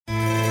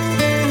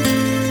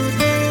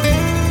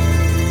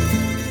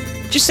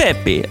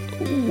Giuseppe,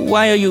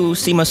 why are you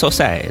seeming so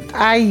sad?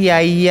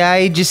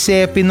 Ay,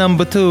 Giuseppe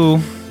number 2.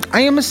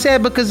 I am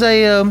sad because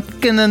I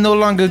can no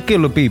longer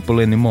kill people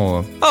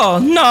anymore. Oh,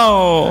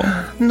 no.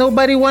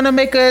 Nobody wanna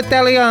make a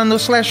Italiano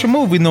slasher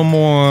movie no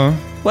more.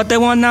 What they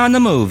want now in the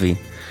movie?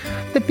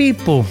 The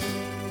people,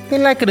 they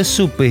like the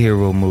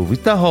superhero movies,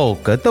 the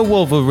Hulk, the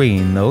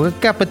Wolverine, the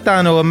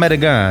Capitano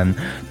American.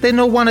 They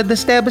no wanted the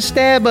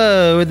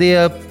stabber or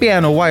the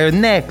piano wire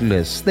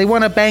necklace. They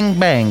want a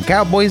bang,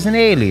 cowboys and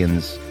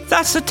aliens.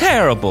 That's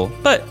terrible,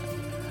 but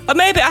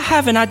maybe I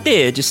have an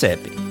idea,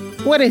 Giuseppe.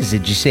 What is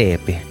it,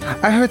 Giuseppe?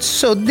 I hurt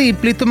so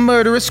deeply to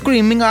murder a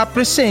screaming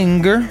opera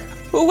singer.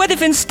 What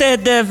if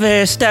instead of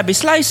Stabby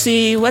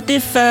Slicey, what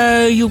if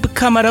you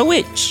become a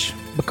witch?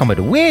 Become a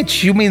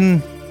witch? You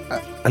mean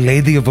a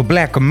lady of a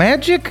black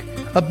magic?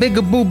 A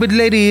bigger boobed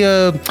lady,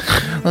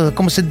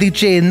 como se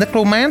dice,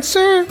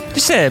 necromancer?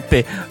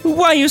 Giuseppe,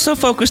 why are you so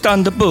focused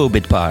on the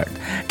boobed part?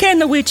 Can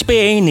the witch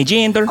be any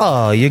gender?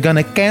 Oh, you're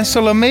gonna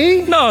cancel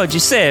me? No,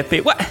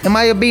 Giuseppe, what? Am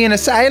I being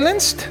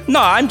silenced?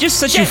 No, I'm just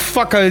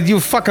suggesting... You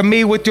fucker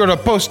me with your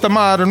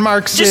postmodern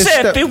Marxist...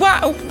 Giuseppe,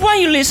 why are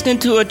you listening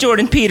to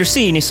Jordan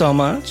Peterson so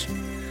much?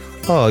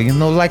 Oh, you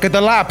know, like the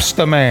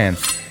lobster man.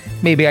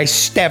 Maybe I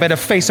stab at the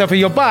face of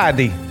your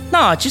body.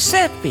 No,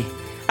 Giuseppe.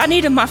 I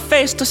needed my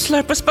face to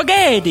slurp a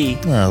spaghetti.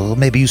 Oh, well,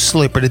 maybe you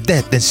slurp her to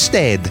death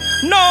instead.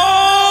 No!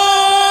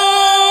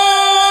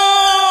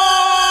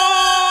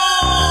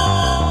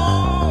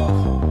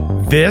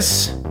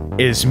 This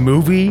is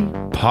Movie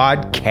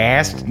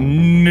Podcast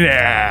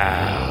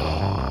Now.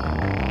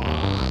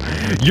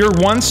 Your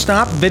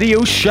one-stop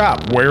video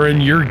shop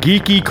wherein your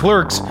geeky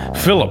clerks,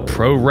 Philip,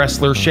 pro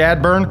wrestler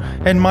Shadburn,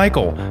 and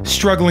Michael,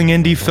 struggling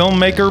indie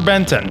filmmaker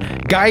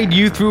Benton, guide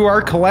you through our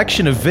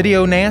collection of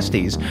video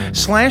nasties,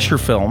 slasher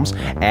films,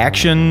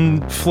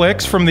 action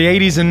flicks from the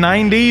 80s and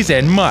 90s,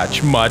 and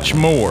much, much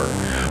more.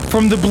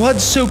 From the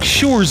blood-soaked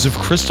shores of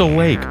Crystal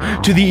Lake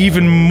to the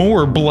even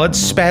more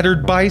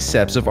blood-spattered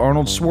biceps of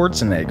Arnold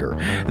Schwarzenegger,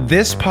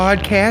 this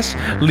podcast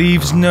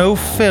leaves no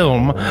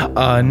film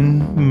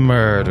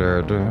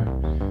unmurdered.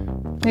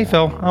 Hey,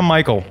 Phil. I'm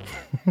Michael.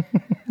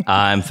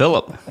 I'm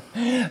Philip.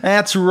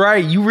 That's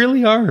right. You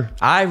really are.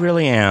 I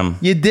really am.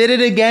 You did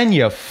it again,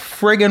 you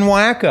friggin'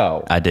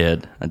 wacko. I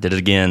did it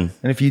again.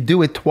 And if you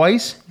do it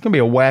twice, you can be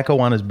a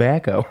wacko on his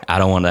backo. I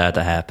don't want that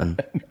to happen.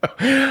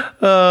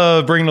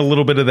 Bringing a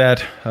little bit of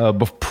that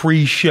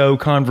pre-show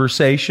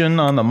conversation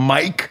on the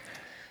mic.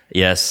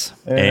 Yes.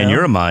 Yeah. And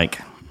you're a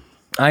Mike.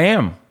 I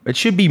am. It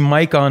should be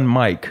Mike on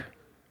Mike.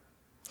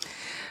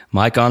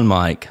 Mike on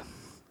Mike.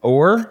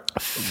 Or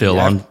Phil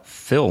on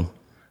Phil.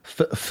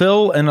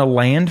 Phil in a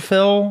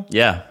landfill?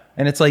 Yeah.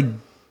 And it's like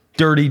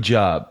dirty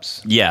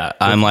jobs. Yeah,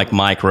 I'm like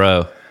Mike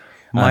Rowe.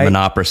 I'm an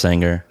opera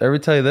singer. Ever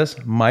tell you this?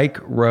 Mike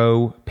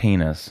Rowe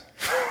penis.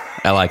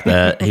 I like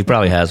that. He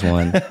probably has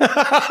one.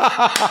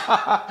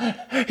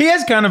 He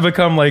has kind of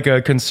become like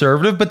a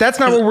conservative, but that's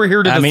not what we're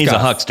here to discuss. I mean, he's a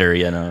huckster,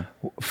 you know.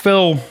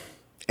 Phil,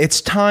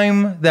 it's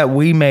time that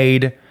we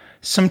made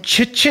some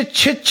changes.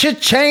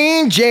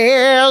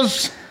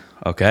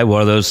 Okay,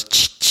 what are those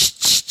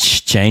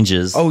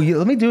changes? Oh,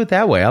 let me do it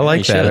that way. I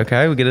like that.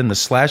 Okay, we get in the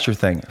slasher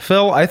thing.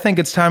 Phil, I think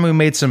it's time we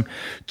made some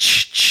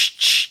changes.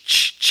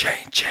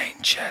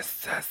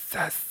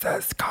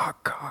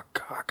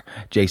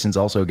 Jason's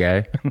also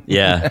gay.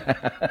 Yeah,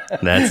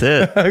 that's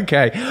it.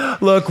 Okay,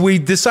 look, we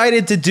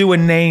decided to do a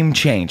name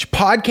change.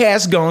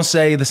 Podcast gonna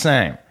say the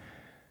same. I'm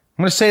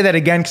gonna say that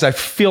again because I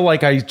feel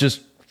like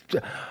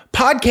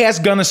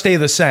podcast gonna stay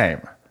the same.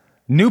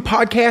 New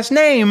podcast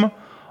name.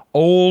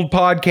 Old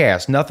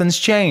podcast. Nothing's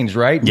changed,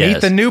 right? Yes.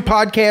 Meet the new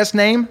podcast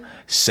name.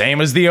 Same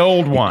as the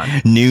old one.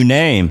 New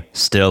name.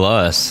 Still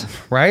us.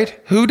 Right?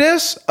 Who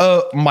dis?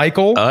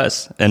 Michael.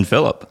 Us and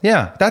Philip.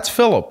 Yeah, that's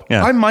Philip.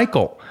 Yeah. I'm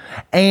Michael.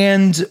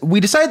 And we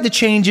decided to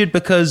change it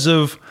because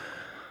of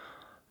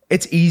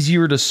it's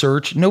easier to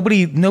search.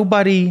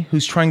 Nobody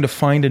who's trying to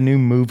find a new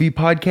movie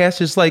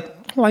podcast is like,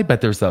 well, I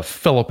bet there's a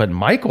Philip and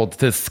Michael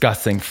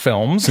discussing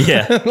films.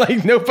 Yeah.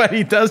 Like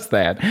nobody does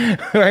that,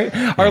 right?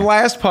 Yeah. Our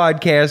last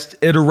podcast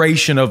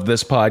iteration of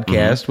this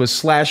podcast was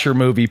Slasher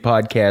Movie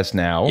Podcast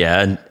Now.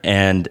 Yeah.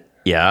 And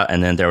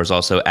then there was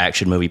also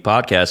Action Movie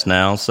Podcast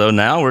Now. So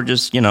now we're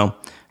just,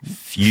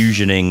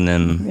 fusioning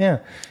them. Yeah.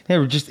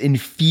 We're just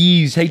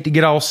infused. Hate to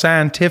get all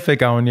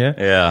scientific on you.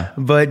 Yeah.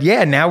 But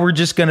yeah, now we're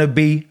just going to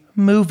be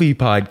Movie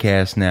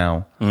Podcast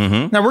Now.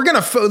 Mm-hmm. Now we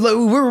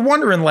were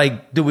wondering,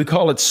 like, do we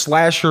call it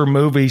Slasher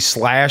Movie /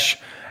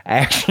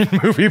 Action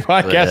Movie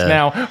Podcast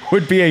Now?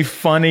 Would be a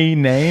funny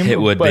name. It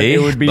would be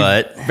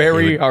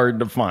very hard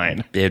to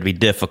find. It'd be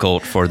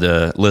difficult for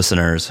the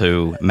listeners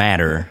who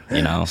matter,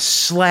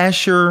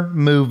 Slasher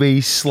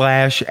Movie /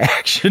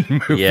 Action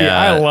Movie. Yeah,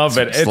 I love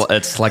it.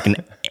 It's like an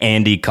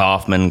Andy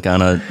Kaufman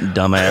kind of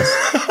dumbass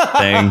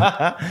thing.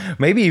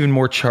 Maybe even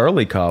more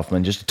Charlie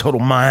Kaufman, just a total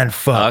mind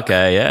fuck.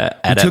 Okay, yeah.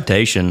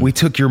 Adaptation. We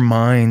took your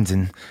mind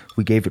and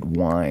we gave it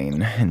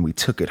wine, and we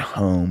took it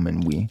home,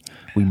 and we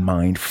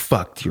mind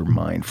fucked your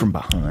mind from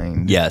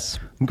behind. Yes.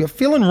 I'm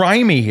feeling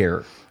rhymey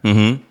here.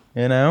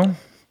 Mm-hmm.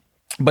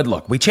 But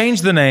look, we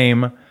changed the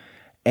name,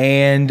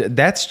 And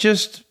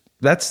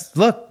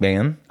look,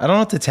 man, I don't know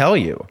what to tell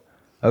you.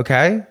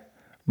 Okay.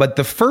 But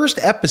the first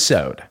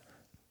episode,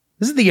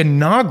 this is the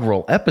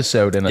inaugural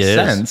episode in a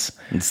sense.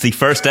 It's the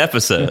first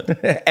episode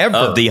ever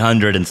of the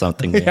 100 and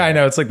something. Yeah, I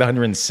know. It's like the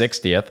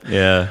 160th.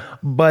 Yeah.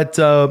 But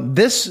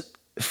this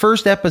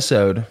first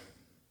episode,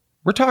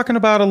 we're talking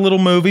about a little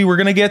movie. We're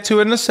going to get to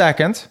it in a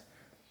second.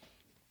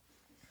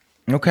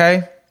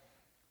 Okay.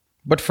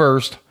 But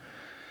first,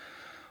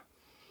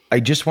 I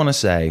just want to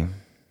say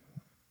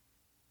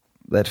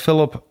that,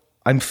 Philip,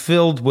 I'm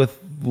filled with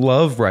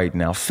love right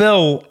now.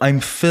 Phil, I'm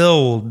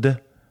filled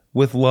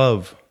with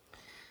love.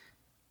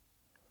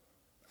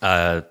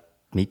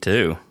 Me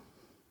too.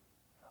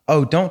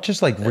 Oh, don't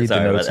just like read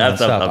the notes and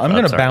stuff. I'm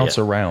going to bounce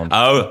around.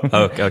 Oh,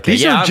 okay.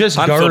 These are just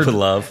I'm filled with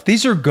love.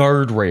 These are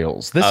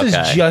guardrails. This is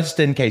just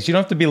in case. You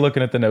don't have to be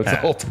looking at the notes the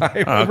whole time.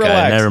 Okay,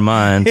 relax. Never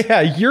mind.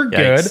 Yeah, you're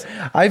good.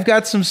 I've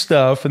got some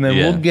stuff, and then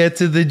we'll get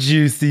to the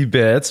juicy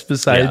bits.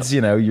 Besides,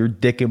 your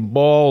dick and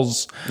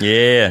balls.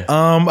 Yeah.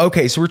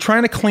 Okay, so we're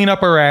trying to clean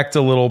up our act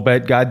a little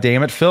bit. God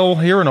damn it, Phil!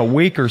 Here in a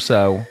week or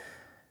so,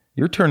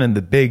 you're turning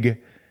the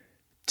big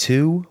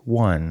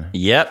 2-1.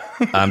 Yep.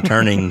 I'm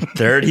turning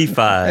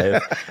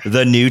 35.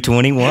 The new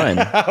 21.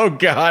 Oh,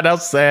 God. How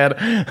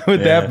sad would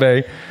that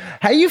be?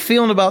 How you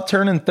feeling about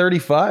turning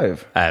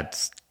 35?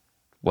 That's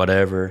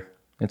whatever.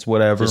 It's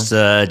whatever.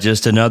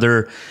 Just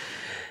another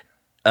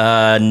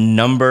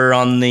number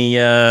on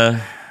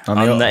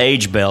the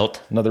age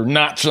belt. Another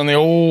notch on the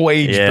old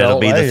age belt. Yeah, it'll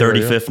be the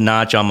 35th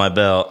notch on my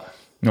belt.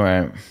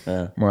 Right.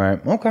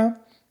 Right. Okay.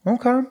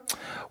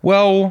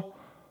 Well,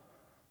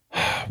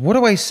 what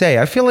do I say?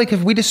 I feel like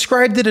if we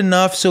described it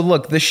enough. So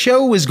look, the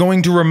show is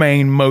going to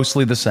remain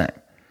mostly the same.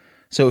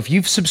 So if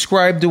you've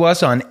subscribed to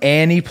us on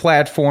any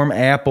platform,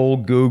 Apple,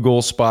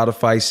 Google,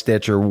 Spotify,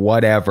 Stitcher,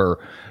 whatever,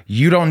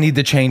 you don't need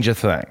to change a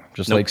thing.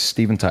 Just like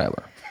Steven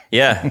Tyler.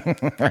 Yeah.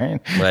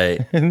 Right.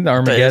 Wait.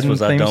 Armageddon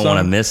was I don't want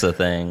to miss a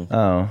thing.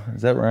 Oh,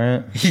 is that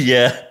right?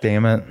 Yeah.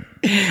 Damn it.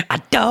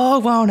 I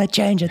don't want to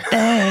change a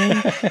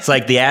thing. It's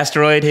like the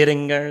asteroid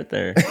hitting Earth.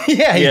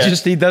 Yeah,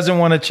 he doesn't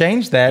want to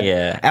change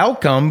that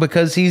outcome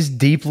because he's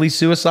deeply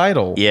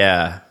suicidal.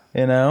 Yeah.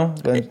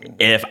 But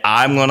if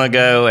I'm going to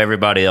go,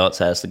 everybody else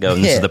has to go.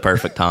 And this is the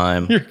perfect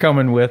time. You're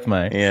coming with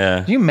me.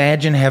 Yeah. Do you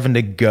imagine having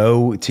to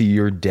go to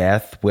your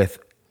death with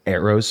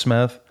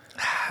Aerosmith?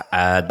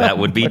 That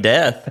would be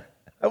death.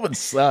 That would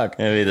suck.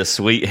 It'd be the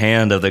sweet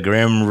hand of the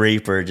Grim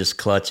Reaper just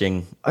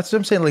clutching. That's what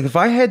I'm saying. Like, if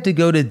I had to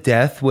go to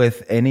death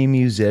with any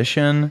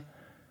musician,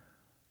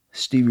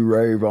 Stevie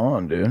Ray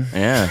Vaughan, dude.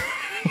 Yeah.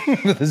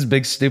 With his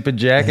big stupid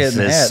jacket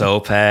and his hat. soul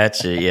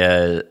patch.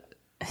 Yeah.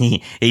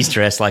 He's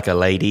dressed like a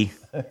lady.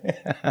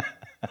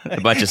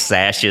 A bunch of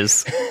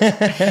sashes.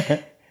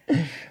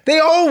 They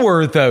all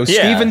were, though.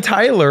 Yeah. Steven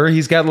Tyler,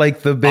 he's got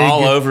like the big...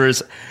 all over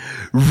his...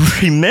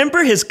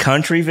 Remember his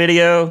country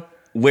video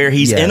where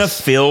he's in a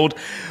field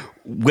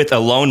with a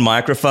lone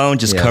microphone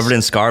just covered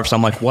in scarves?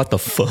 I'm like, what the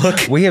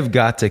fuck? We have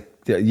got to...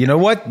 You know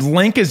what?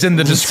 Link is in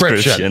the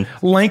description.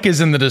 Link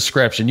is in the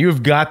description. You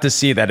have got to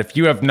see that. If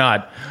you have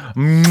not,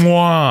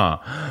 mwah.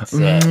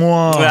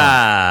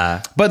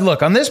 But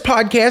look, on this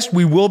podcast,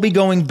 we will be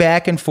going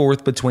back and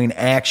forth between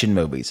action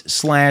movies,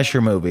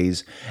 slasher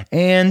movies,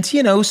 and,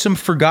 some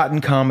forgotten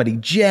comedy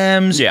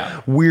gems,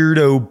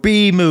 weirdo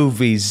B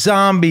movies,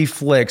 zombie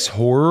flicks,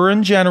 horror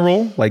in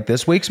general, like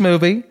this week's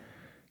movie.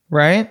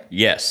 Right?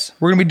 Yes.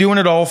 We're going to be doing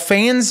it all.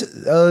 Fans,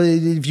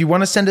 if you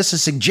want to send us a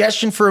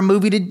suggestion for a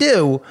movie to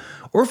do,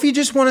 or if you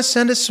just want to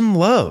send us some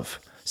love,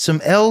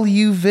 some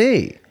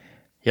LUV,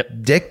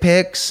 dick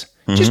pics,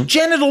 just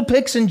genital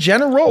pics in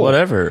general.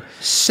 Whatever.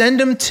 Send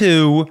them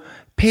to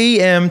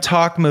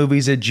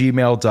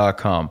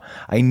pmtalkmovies@gmail.com.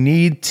 I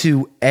need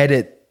to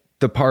edit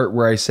the part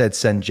where I said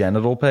send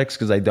genital pics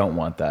because I don't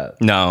want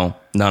that. No,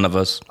 none of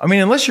us. I mean,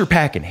 unless you're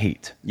packing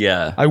heat.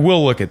 Yeah. I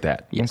will look at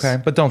that. Yes.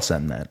 Okay. But don't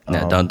send that.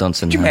 No, don't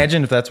send that. Could you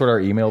imagine if that's what our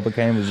email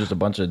became? It was just a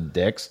bunch of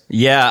dicks?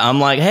 Yeah. I'm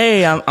like,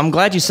 hey, I'm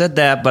glad you said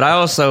that, but I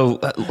also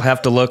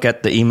have to look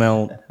at the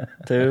email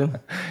too.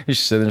 You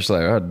should sit there and just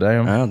like, oh,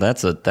 damn. Oh,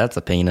 that's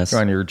a penis. You're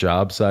on your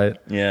job site.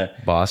 Yeah.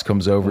 Boss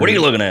comes over. What are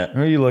you looking at?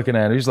 Who are you looking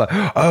at? He's like,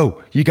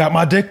 oh, you got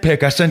my dick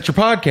pic. I sent your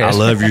podcast. I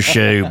love your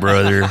show,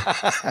 brother.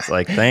 It's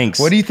like, thanks.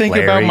 What do you think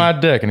Larry? about my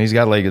dick? And he's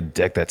got like a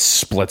dick that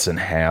splits in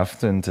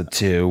half into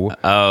two.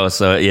 Oh,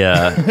 so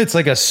yeah. It's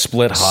like a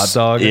split hot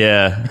dog.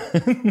 Yeah.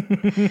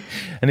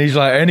 And he's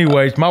like,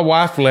 anyways, my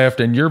wife left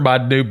and you're my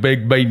new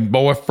big beating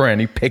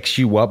boyfriend. He picks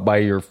you up by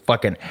your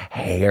fucking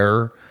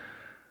hair.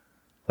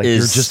 Like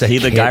Is you're just a he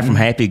kitten. the guy from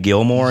Happy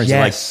Gilmore? Is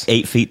Yes. he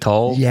like 8 feet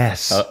tall?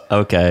 Yes.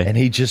 Okay. And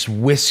he just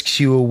whisks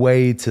you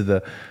away to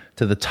the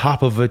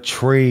top of a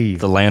tree.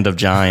 The land of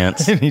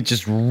giants. And he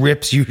just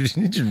rips you.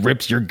 He just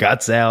rips your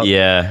guts out.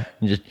 Yeah.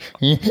 Just,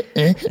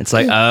 It's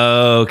like,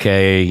 oh,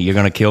 okay, you're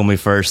going to kill me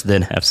first,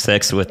 then have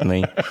sex with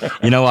me.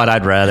 You know what?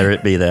 I'd rather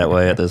it be that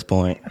way at this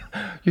point.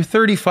 You're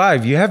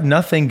 35. You have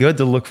nothing good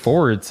to look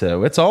forward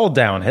to. It's all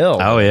downhill.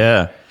 Oh,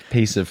 yeah.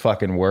 Piece of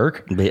fucking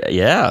work.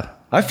 Yeah.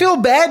 I feel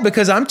bad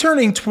because I'm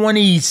turning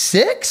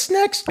 26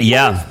 next month.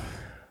 Yeah.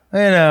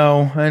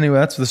 Anyway,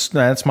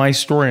 that's my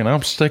story, and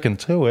I'm sticking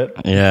to it.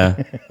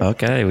 Yeah.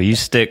 Okay. Well, you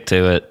stick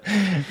to it.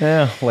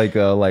 Yeah,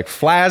 like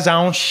flies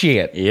on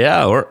shit.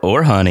 Yeah,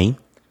 or honey.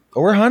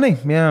 Or honey.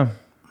 Yeah.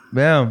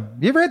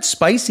 You ever had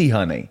spicy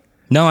honey?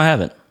 No, I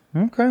haven't.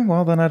 Okay,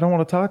 well then I don't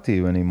want to talk to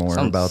you anymore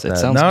about that.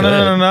 Sounds no,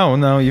 good.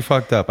 No, you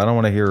fucked up. I don't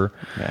want to hear.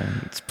 Yeah,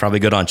 it's probably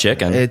good on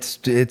chicken.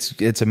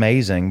 It's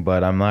amazing,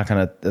 but I'm not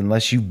gonna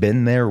unless you've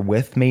been there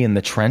with me in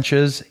the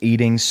trenches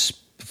eating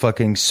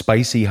fucking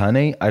spicy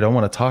honey. I don't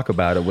want to talk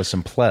about it with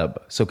some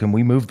pleb. So can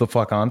we move the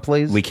fuck on,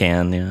 please? We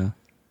can, yeah.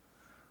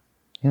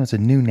 It's a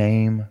new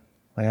name.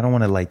 Like I don't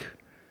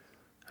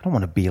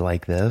want to be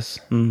like this.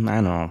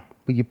 I know.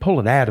 But you pull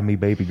it out of me,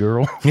 baby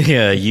girl.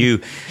 Yeah, you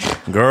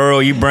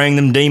bring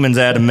them demons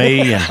out of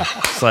me, and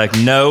it's like,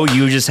 no,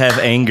 you just have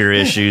anger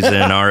issues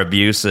and are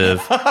abusive.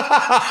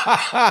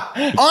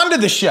 On to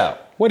the show.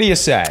 What do you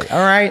say? All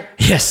right.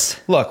 Yes.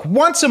 Look,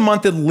 once a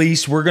month at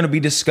least, we're going to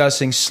be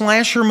discussing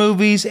slasher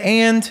movies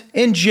and,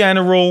 in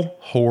general,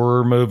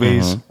 horror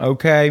movies.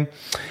 Okay.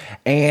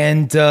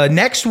 And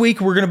next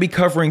week, we're going to be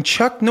covering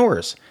Chuck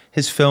Norris,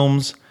 his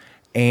films,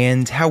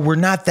 and how we're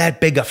not that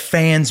big of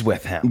fans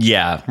with him.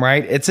 Yeah.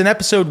 Right? It's an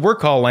episode we're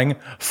calling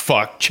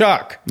Fuck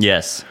Chuck.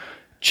 Yes.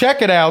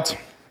 Check it out.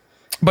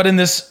 But in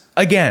this,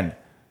 again,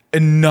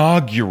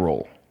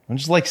 inaugural. I'm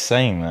just like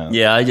saying that.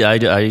 Yeah,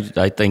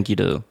 I think you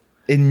do.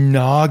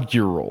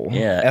 Inaugural.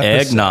 Yeah,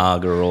 episode.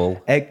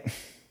 inaugural.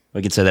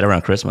 We could say that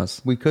around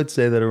Christmas. We could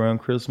say that around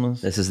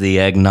Christmas. This is the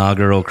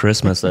inaugural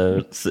Christmas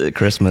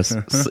Christmas.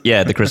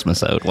 Yeah, the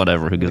Christmas ode.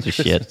 Whatever. Who gives a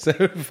shit?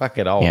 Fuck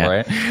it all,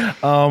 right?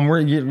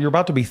 You're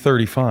about to be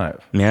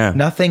 35. Yeah.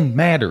 Nothing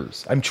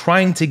matters. I'm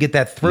trying to get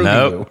that through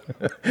to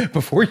you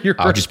before you're.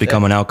 I'll just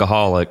become an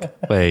alcoholic.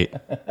 Wait.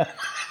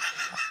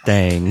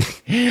 Dang.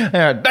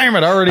 Yeah, damn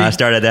it! Already. I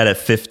started that at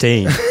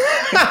 15. All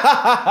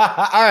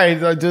right.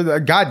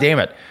 God damn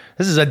it.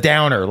 This is a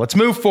downer. Let's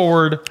move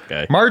forward.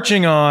 Okay.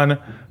 Marching on.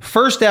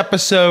 First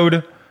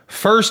episode,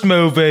 first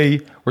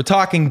movie. We're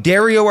talking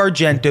Dario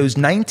Argento's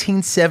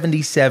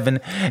 1977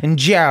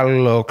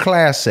 giallo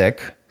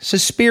classic,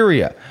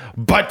 Suspiria.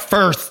 But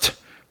first,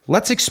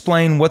 let's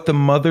explain what the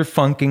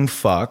motherfucking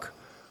fuck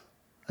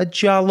a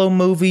giallo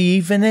movie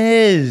even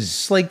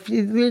is. Like,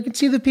 you can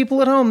see the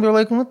people at home. They're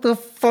like, what the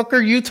fuck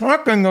are you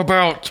talking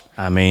about?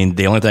 I mean,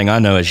 the only thing I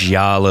know is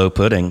giallo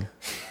pudding.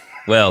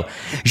 Well,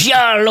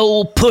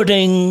 giallo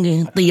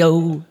pudding,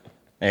 Theo.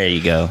 There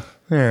you go.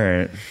 All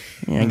right.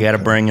 Yeah, got to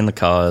bring in the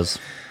cause.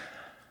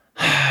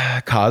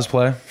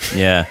 Cosplay?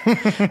 Yeah.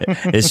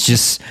 It's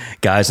just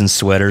guys in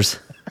sweaters.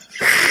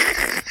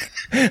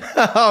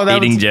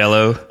 Eating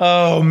Jell-O.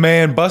 Oh,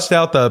 man. Bust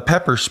out the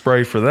pepper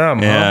spray for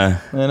them, Yeah.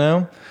 huh? You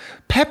know?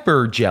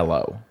 Pepper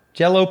Jell-O.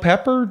 Jell-O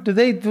pepper?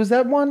 Was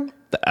that one?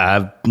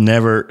 I've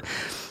never...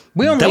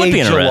 We That only would ate be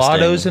gelatos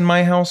interesting. in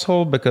my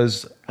household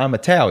because I'm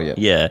Italian.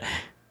 Yeah.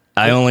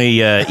 I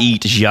only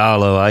eat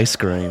giallo ice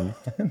cream.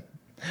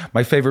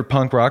 My favorite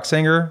punk rock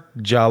singer,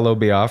 Giallo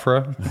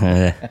Biafra.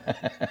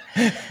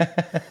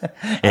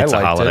 It's a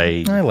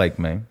holiday. I like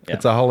me. Yeah.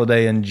 It's a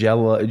holiday in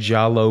Giallo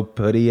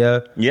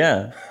Pudia.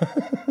 Yeah.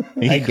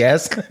 I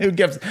guess.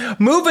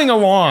 Moving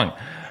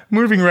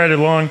right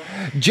along.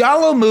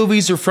 Giallo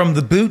movies are from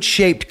the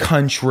boot-shaped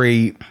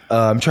country.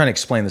 I'm trying to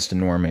explain this to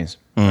normies.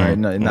 All right?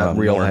 Not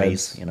real normies,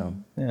 heads. you know.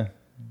 Yeah.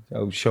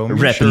 Oh, show me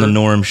your Repping shirt. the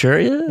Norm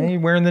shirt, yeah. Hey,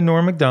 wearing the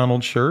Norm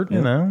Macdonald shirt,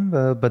 you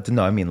know. But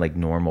no, I mean like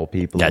normal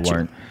people Gotcha. who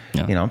aren't.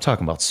 Yeah. You know, I'm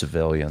talking about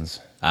civilians.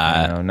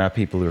 Not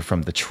people who are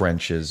from the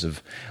trenches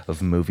of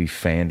movie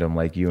fandom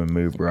like you and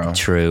me, bro.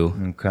 True.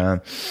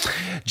 Okay.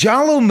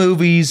 Giallo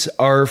movies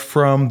are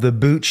from the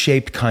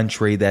boot-shaped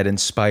country that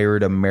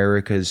inspired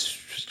America's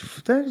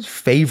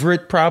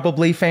favorite,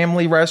 probably,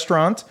 family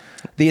restaurant,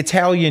 the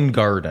Italian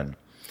Garden.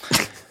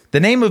 The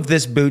name of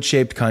this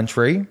boot-shaped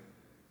country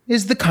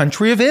is the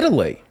country of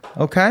Italy.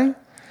 Okay?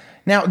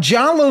 Now,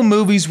 giallo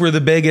movies were the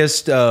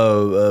biggest,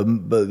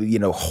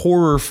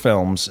 horror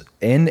films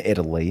in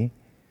Italy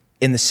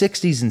in the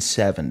 60s and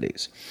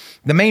 70s.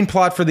 The main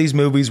plot for these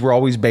movies were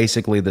always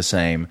basically the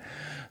same.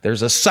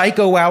 There's a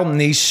psycho out in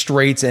these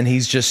streets, and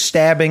he's just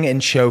stabbing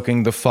and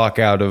choking the fuck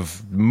out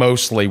of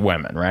mostly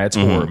women, right? It's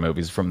horror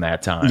movies from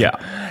that time.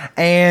 Yeah.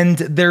 And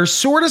they're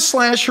sort of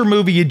slasher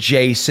movie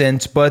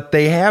adjacent, but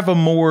they have a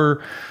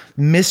more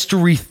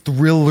mystery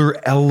thriller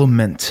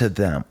element to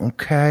them,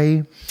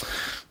 okay?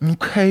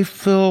 Okay,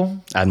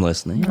 Phil? I'm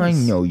listening. I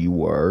know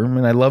you are.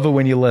 And I love it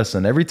when you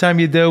listen. Every time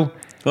you do,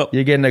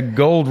 you're getting a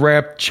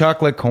gold-wrapped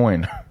chocolate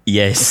coin.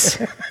 Yes.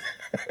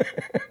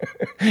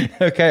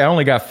 Okay, I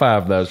only got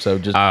 5, though, so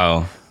just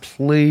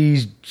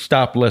please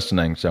stop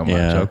listening so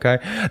much, okay?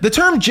 The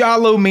term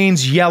giallo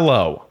means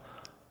yellow.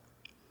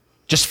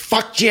 Just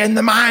fucked you in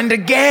the mind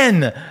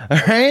again, all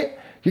right?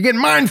 You're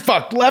getting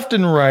mind-fucked left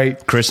and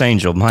right. Chris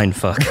Angel,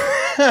 mindfuck.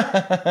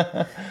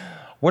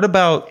 What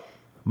about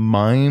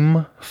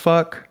mime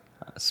fuck?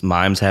 It's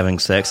mimes having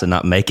sex and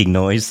not making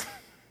noise.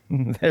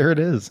 There it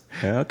is.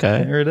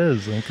 Okay. There it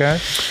is, okay?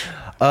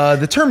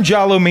 The term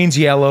giallo means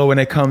yellow, and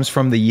it comes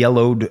from the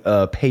yellowed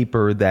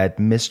paper that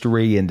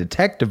mystery and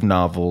detective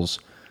novels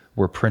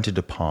were printed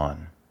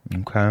upon.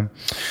 Okay.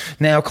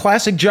 Now,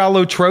 classic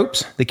Giallo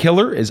tropes. The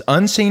killer is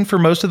unseen for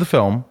most of the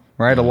film,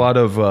 right? A lot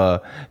of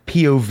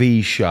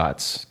POV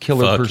shots,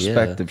 killer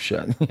perspective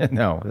shots.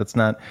 No, that's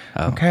not.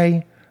 Oh.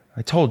 Okay.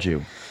 I told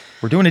you.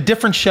 We're doing a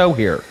different show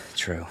here.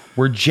 True.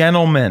 We're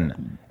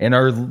gentlemen in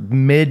our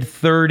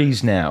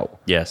mid-30s now.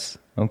 Yes.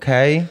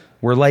 Okay?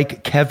 We're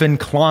like Kevin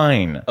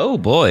Kline. Oh,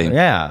 boy.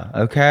 Yeah,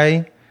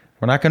 okay?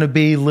 We're not going to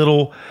be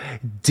little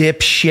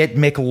dipshit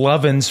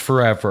McLovins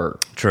forever.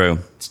 True.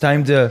 It's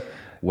time to...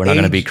 We're not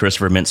going to be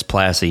Christopher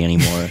Mintz-Plasse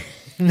anymore.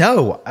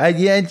 No.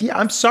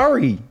 I'm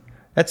sorry.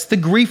 That's the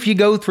grief you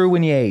go through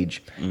when you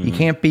age. Mm. You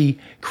can't be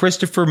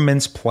Christopher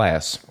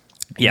Mintz-Plasse.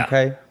 Yeah.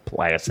 Okay?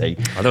 Plasse. I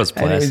thought it was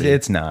Plasse.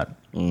 It's not.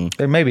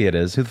 Maybe it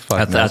is. Who the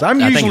fuck knows?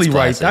 I'm usually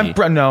right.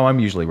 I'm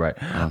usually right.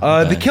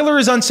 Okay. The killer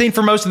is unseen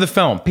for most of the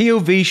film.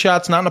 POV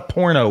shots, not in a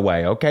porno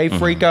way. Okay,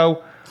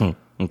 Frico?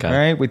 Okay. All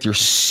right, with your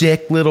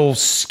sick little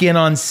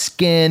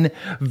skin-on-skin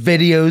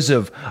videos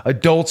of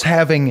adults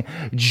having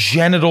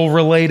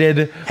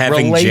genital-related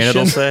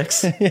genital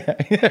sex?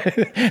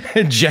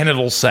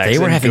 Genital sex. They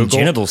were having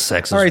genital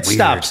sex. All right,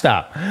 weird.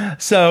 Stop.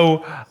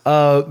 So,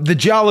 the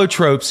Giallo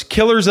tropes,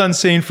 killer's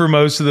unseen for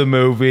most of the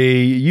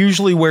movie,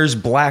 usually wears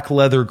black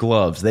leather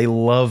gloves. They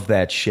love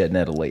that shit in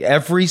Italy.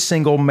 Every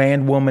single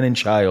man, woman, and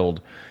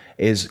child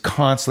is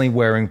constantly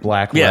wearing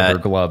black leather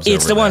gloves.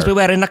 It's the ones we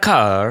wear in the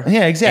car.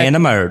 Yeah, exactly. And a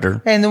murder.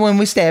 And the one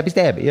we stab.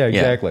 Yeah,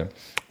 exactly. Yeah.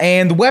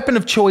 And the weapon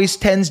of choice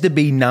tends to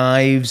be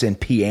knives and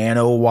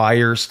piano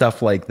wire,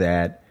 stuff like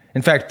that.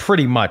 In fact,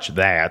 pretty much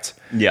that.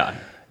 Yeah.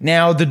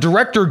 Now, the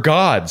director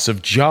gods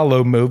of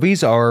Giallo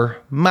movies are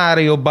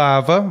Mario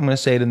Bava. I'm going to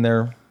say it in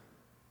there.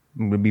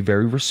 I'm going to be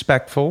very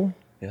respectful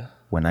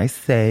when I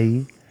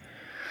say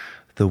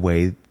the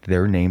way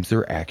their names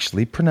are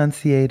actually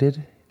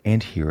pronunciated.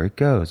 And here it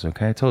goes,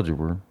 okay? I told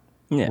you,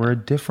 we're a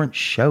different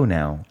show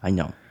now. I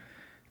know.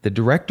 The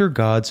director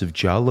gods of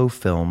Giallo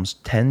films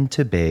tend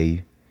to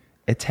be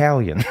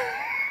Italian.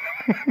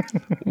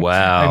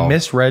 Wow. I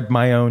misread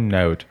my own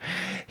note.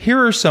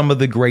 Here are some of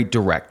the great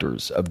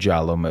directors of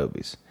Giallo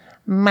movies.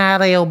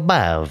 Mario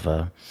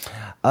Bava.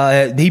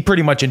 He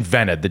pretty much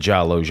invented the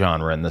Giallo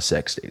genre in the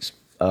 60s.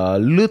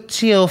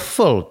 Lucio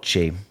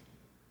Fulci.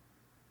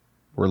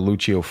 Or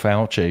Lucio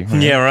Fauci.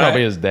 Right? Yeah, right.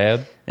 Probably his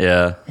dad.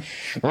 Yeah.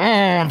 Oh,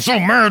 I'm so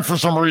mad for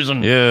some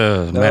reason.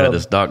 Yeah, mad at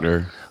this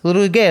doctor.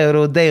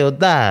 Ruggero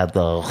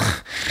Deodato.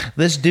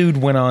 This dude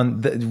went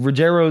on,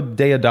 Ruggero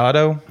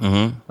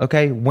Deodato,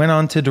 okay, went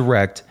on to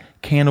direct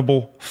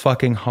Cannibal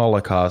fucking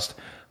Holocaust,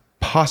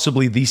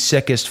 possibly the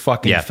sickest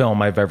fucking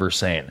film I've ever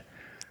seen.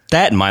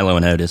 That and Milo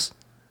and Otis.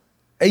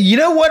 You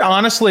know what?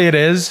 Honestly, it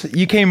is.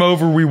 You came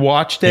over, we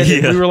watched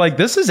it, and we were like,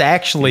 this is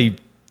actually...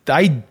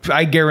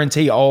 I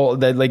guarantee all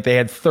that, like, they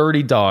had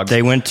 30 dogs.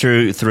 They went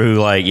through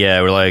like,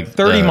 we're like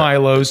 30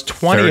 Milos,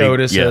 20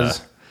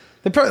 Otises.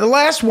 Yeah. The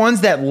last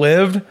ones that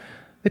lived,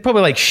 they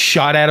probably like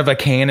shot out of a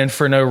cannon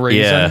for no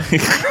reason.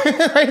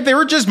 Yeah. They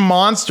were just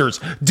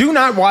monsters. Do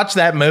not watch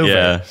that movie.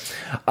 Yeah.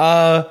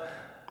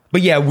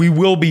 But yeah, we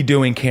will be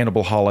doing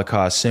Cannibal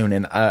Holocaust soon,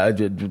 and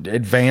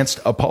advanced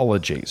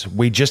apologies.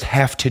 We just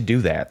have to do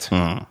that.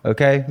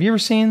 Okay? Have you ever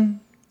seen?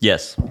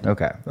 Yes.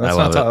 Okay.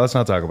 Let's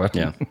not talk about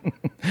it.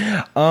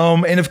 Yeah.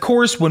 And of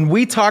course, when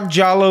we talk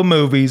Giallo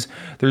movies,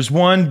 there's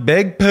one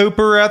big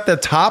pooper at the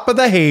top of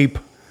the heap.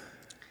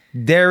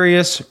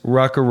 Darius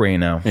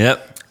Ruccarino.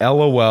 Yep.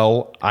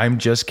 LOL. I'm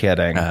just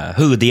kidding.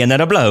 Who the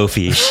another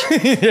blowfish?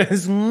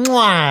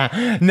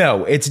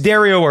 No, it's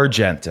Dario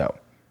Argento.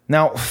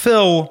 Now,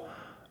 Phil,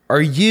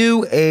 do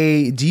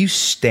you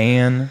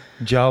stan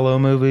Giallo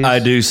movies? I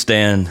do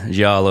stan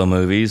Giallo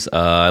movies.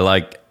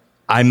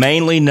 I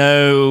mainly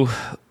know,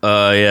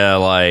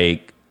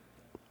 like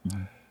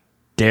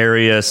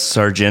Darius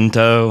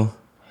Argento.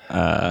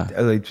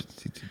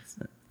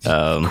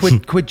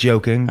 Quit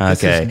joking.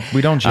 Okay.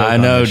 We don't joke. I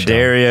know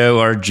Dario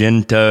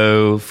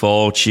Argento,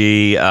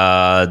 Fulci,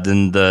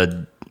 then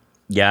the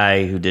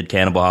guy who did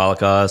Cannibal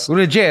Holocaust.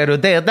 Ruggero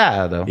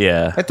Deodato.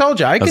 Yeah. I told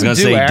you, I can do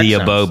accents. I was going to say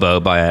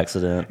Diabobo by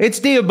accident. It's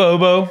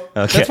Diabobo.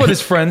 Okay. That's what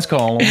his friends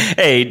call him.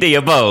 Hey,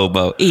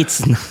 Diabobo.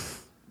 It's...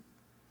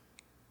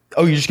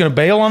 Oh, you're just going to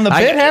bail on the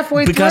bit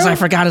halfway through? Because I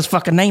forgot his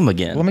fucking name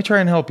again. Let me try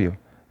and help you.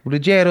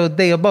 Ruggero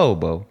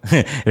Diabobo.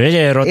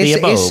 Ruggero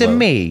Diabobo. It's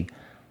me.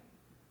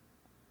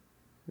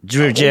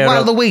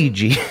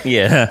 Waluigi.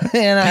 Yeah.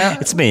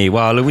 It's me,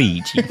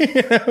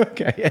 Waluigi.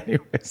 Okay,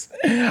 anyways.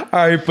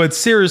 All right, but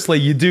seriously,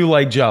 you do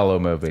like Giallo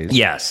movies.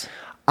 Yes.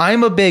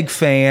 I'm a big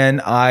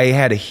fan. I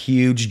had a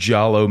huge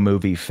Giallo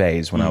movie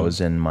phase when I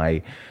was in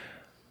my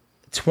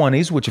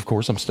 20s, which of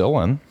course I'm still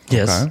in.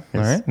 Yes. Okay.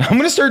 All right. I'm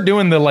going to start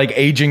doing the like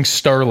aging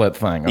starlet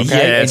thing. Okay.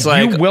 Yeah, it's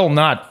you will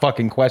not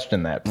fucking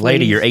question that. Please.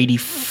 Lady, you're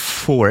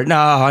 84. No,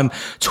 I'm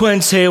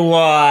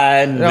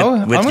 21.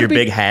 No, with your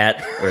big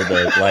hat or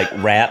the like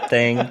wrap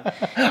thing.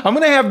 I'm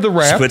going to have the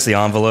wrap. Splits the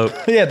envelope.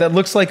 Yeah, that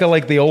looks like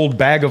the old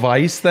bag of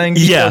ice thing.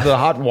 Yeah. The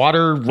hot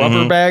water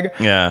rubber bag.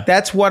 Yeah.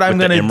 That's what I'm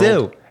going to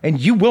do. And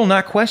you will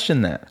not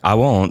question that. I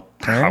won't.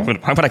 How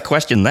would I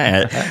question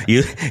that?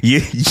 You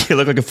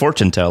look like a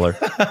fortune teller.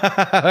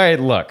 All right,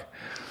 look.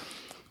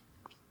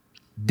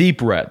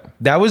 Deep Red.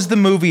 That was the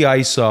movie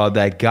I saw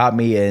that got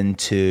me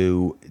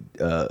into.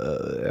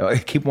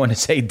 I keep wanting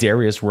to say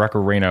Darius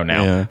Ruckerino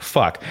now. Yeah.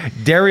 Fuck.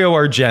 Dario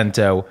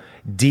Argento,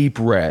 Deep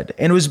Red.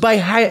 And it was by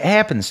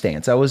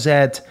happenstance. I was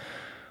at,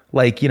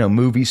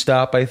 Movie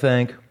Stop, I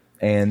think.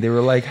 And they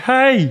were like,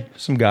 hey,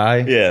 some guy.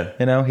 Yeah.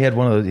 He had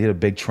he had a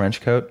big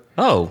trench coat.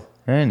 Oh.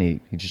 And he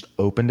just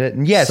opened it.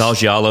 And yes. All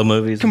Giallo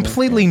movies.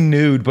 Completely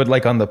nude,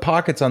 but on the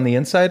pockets on the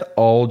inside,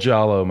 all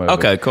Giallo movies.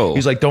 Okay, cool.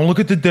 He's like, don't look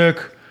at the dick.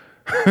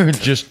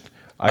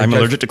 I'm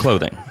allergic to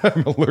clothing.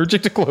 I'm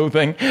allergic to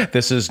clothing.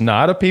 This is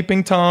not a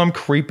peeping Tom,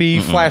 creepy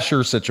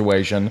flasher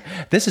situation.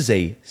 This is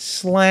a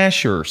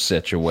slasher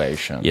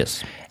situation.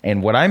 Yes.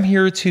 And what I'm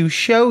here to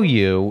show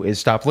you is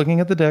stop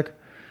looking at the dick.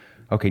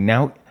 Okay,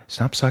 now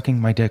stop sucking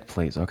my dick,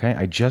 please. Okay,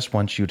 I just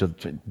want you to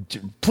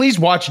please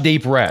watch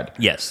Deep Red.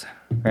 Yes.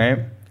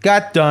 Right?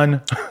 Got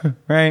done.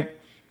 Right?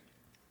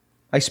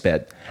 I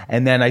sped.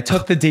 And then I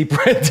took the Deep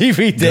Red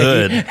DVD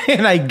Good.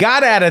 and I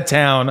got out of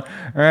town,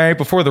 right,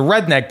 before the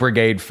Redneck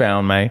Brigade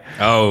found me.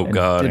 Oh,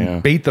 God.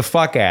 And beat the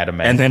fuck out of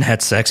me. And then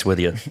had sex with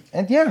you.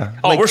 And yeah.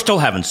 Oh, we're still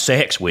having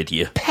sex with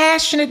you.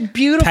 Passionate,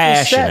 beautiful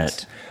Passionate.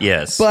 sex.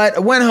 Yes. But I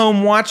went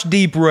home, watched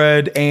Deep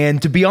Red,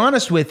 and to be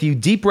honest with you,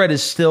 Deep Red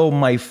is still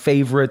my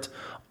favorite,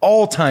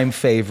 all-time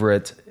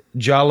favorite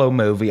Giallo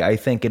movie. I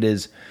think it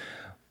is,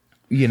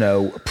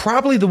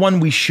 probably the one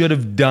we should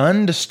have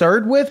done to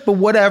start with, but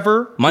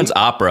whatever. Mine's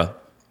Opera.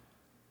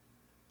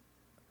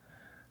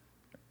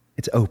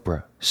 It's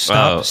Oprah.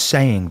 Stop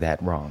saying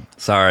that wrong.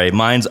 Sorry,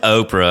 mine's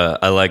Oprah.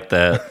 I like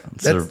that.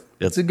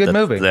 It's a good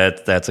movie.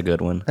 That's a good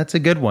one. That's a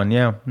good one,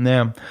 yeah.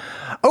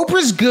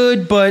 Oprah's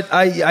good, but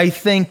I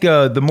think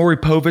the Maury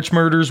Povich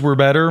murders were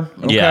better.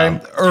 Okay?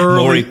 Yeah,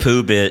 Maury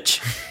Poo bitch.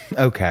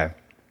 Okay.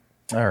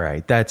 All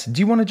right. Do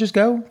you want to just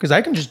go? Because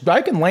I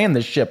can land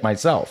this ship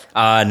myself.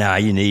 Nah,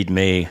 you need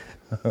me.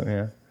 Oh,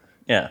 yeah.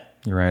 Yeah.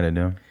 You're right, I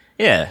do.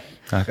 Yeah.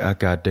 I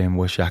goddamn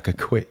wish I could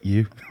quit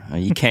you.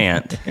 You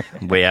can't.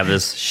 We have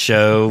this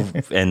show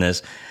and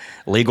this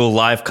legal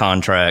life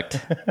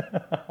contract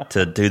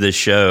to do this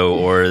show,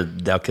 or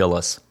they'll kill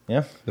us.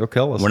 Yeah, they'll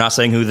kill us. We're not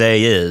saying who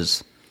they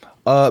is.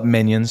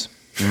 Minions.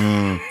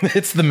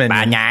 It's the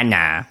Minions.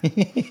 Banana.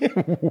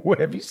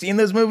 Have you seen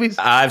those movies?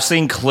 I've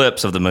seen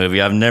clips of the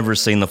movie. I've never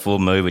seen the full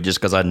movie just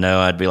because I know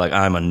I'd be like,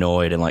 I'm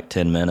annoyed in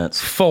 10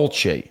 minutes.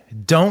 Fulci.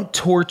 Don't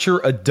torture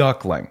a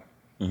duckling.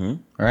 Mm-hmm.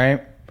 All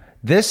right?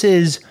 This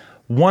is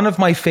one of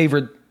my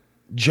favorite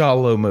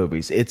Giallo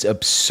movies. It's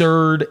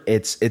absurd.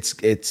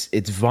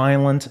 It's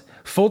violent.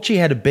 Fulci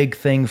had a big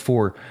thing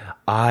for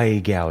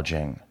eye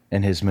gouging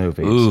in his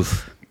movies.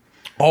 Oof.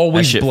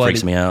 Always that shit bloody.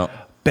 Freaks me out.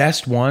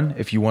 Best one,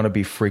 if you want to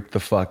be freaked the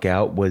fuck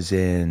out, was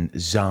in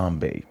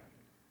Zombie.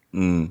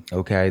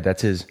 Okay,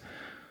 that's his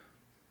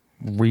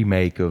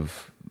remake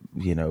of,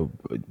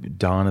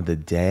 Dawn of the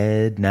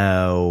Dead.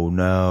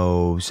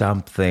 No,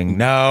 something.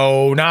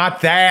 No,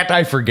 not that.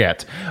 I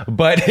forget.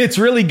 But it's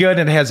really good,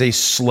 and it has a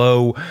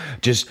slow,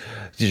 just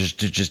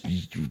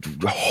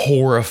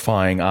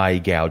horrifying eye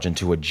gouge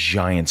into a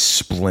giant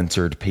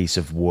splintered piece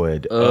of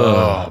wood.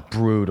 Ugh,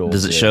 brutal.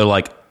 Does it show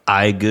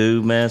eye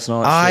goo mess and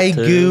all that shit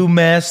too? Eye goo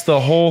mess, the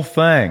whole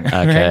thing.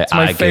 Okay, it's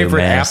my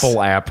favorite mess.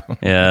 Apple app.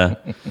 Yeah.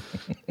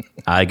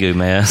 Eye goo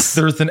mess.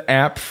 There's an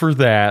app for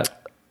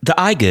that. The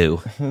eye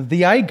goo.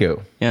 The eye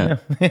goo. Yeah.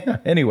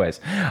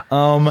 Anyways,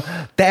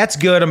 that's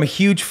good. I'm a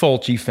huge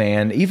Fulci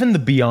fan. Even The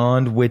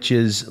Beyond, which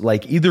is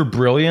either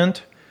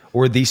brilliant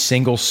or the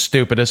single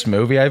stupidest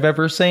movie I've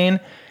ever seen.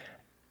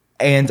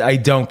 And I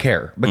don't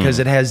care because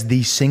it has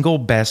the single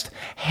best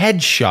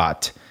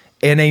headshot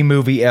in a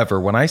movie ever.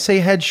 When I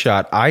say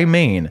headshot, I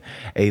mean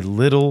a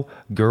little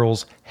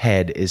girl's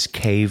head is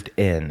caved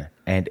in,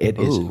 and it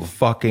is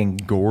fucking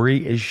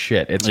gory as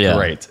shit. It's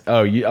great.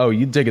 Oh,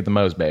 you dig it the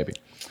most, baby.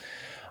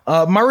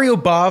 Mario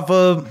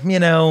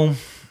Bava,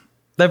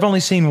 I've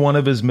only seen one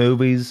of his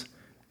movies,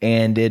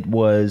 and it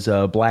was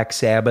Black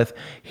Sabbath.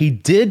 He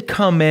did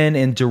come in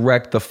and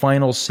direct the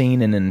final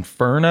scene in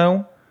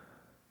Inferno,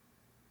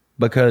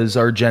 because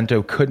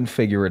Argento couldn't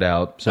figure it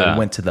out, so he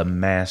went to the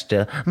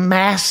master.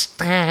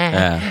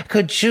 Master,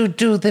 could you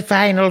do the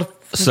final?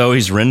 So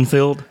he's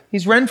Renfield?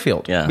 He's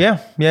Renfield.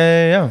 Yeah.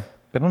 I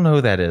don't know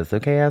who that is.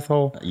 Okay,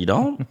 asshole. You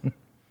don't?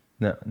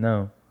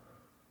 No.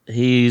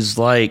 He's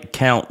like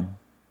Count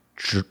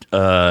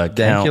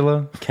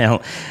Dankula?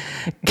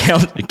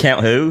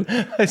 Count who?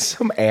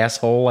 Some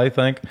asshole, I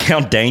think.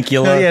 Count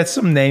Dankula? Yeah, it's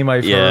some name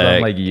I've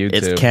heard on YouTube.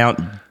 It's Count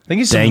I think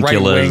he's some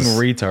right-wing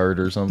retard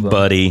or something.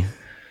 Buddy.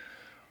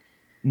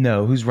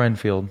 No, who's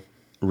Renfield?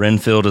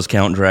 Renfield is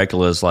Count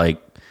Dracula's like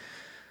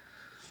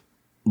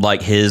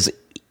his.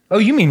 Oh,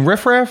 you mean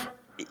Riff Raff?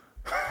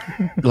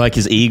 Like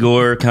his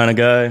Igor kind of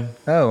guy?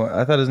 Oh,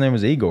 I thought his name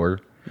was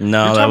Igor.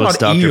 No, that was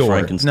Dr. Eeyore.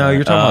 Frankenstein. No,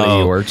 you're talking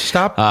about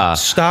Eeyore.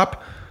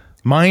 Stop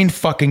mind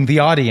fucking the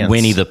audience.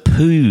 Winnie the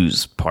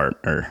Pooh's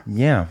partner.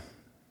 Yeah.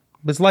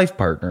 His life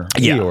partner.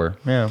 Yeah. Eeyore.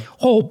 Yeah.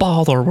 Oh,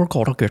 bother, we're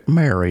going to get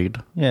married.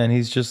 Yeah, and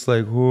he's just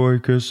like, I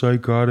guess I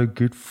gotta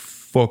get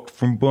fucked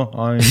from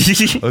behind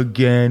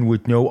again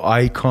with no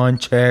eye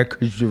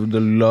contact because the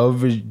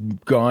love is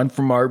gone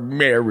from our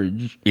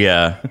marriage.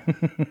 Yeah.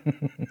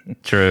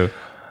 True.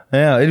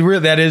 Yeah,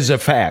 that is a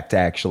fact,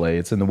 actually.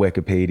 It's in the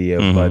Wikipedia.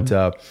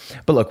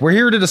 But look, we're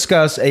here to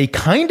discuss a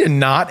kind of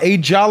not a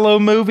Giallo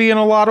movie in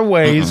a lot of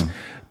ways.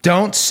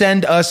 Don't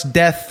send us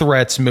death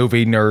threats,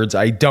 movie nerds.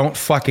 I don't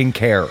fucking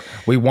care.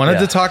 We wanted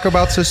to talk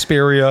about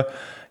Suspiria.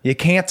 You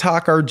can't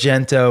talk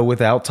Argento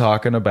without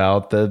talking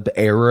about the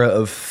era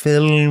of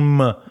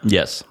film.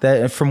 Yes.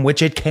 That from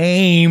which it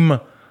came.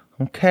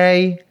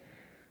 Okay?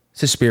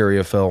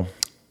 Suspiria, Phil.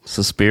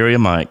 Suspiria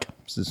Mike.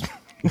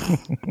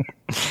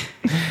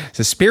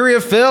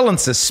 Suspiria Phil and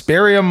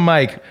Suspiria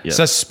Mike. Yep.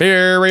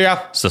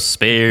 Suspiria.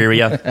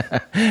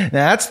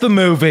 That's the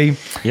movie.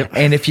 Yep.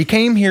 And if you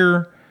came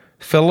here,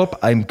 Philip,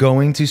 I'm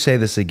going to say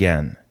this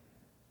again.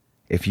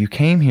 If you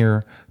came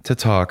here to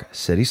talk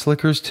City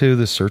Slickers 2,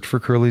 The Search for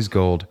Curly's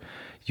Gold,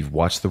 you've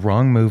watched the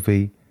wrong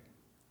movie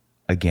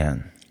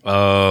again.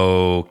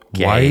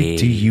 Okay. Why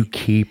do you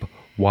keep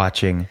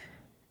watching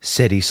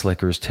City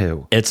Slickers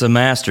 2? It's a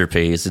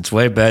masterpiece. It's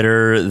way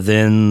better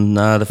than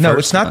the first No,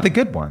 it's not one. the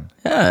good one.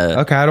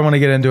 Yeah. Okay, I don't want to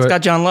get into it. It's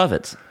got John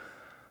Lovitz.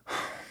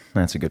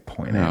 That's a good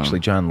point,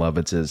 actually. John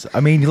Lovitz is... I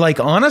mean, like,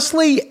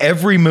 honestly,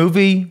 every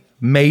movie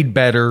made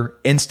better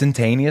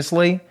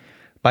instantaneously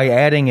by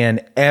adding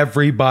in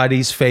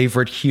everybody's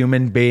favorite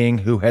human being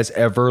who has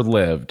ever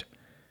lived.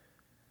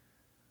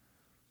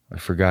 I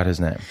forgot his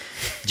name.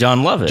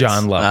 John Lovitz.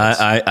 John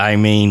Lovitz. I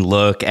mean,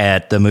 look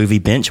at the movie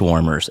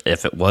Benchwarmers.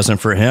 If it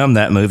wasn't for him,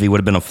 that movie would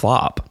have been a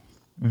flop.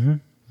 Mm-hmm.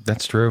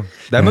 That's true.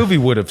 That movie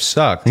would have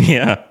sucked.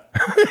 Yeah.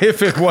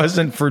 If it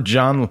wasn't for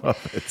John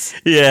Lovitz.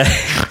 Yeah.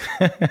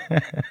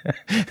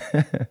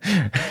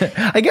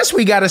 I guess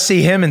we got to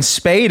see him and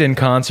Spade in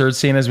concert,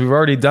 seeing as we've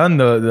already done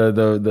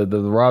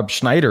the Rob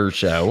Schneider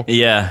show.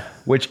 Yeah.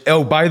 Which,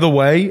 oh, by the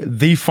way,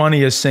 the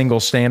funniest single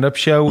stand-up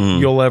show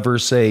you'll ever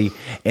see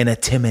in a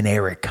Tim and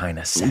Eric kind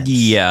of sense.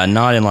 Yeah,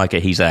 not in like a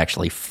he's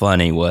actually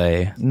funny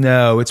way.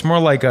 No, it's more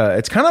like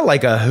it's kind of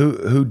like a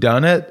who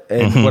done it.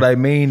 And what I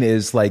mean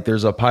is like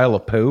there's a pile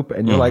of poop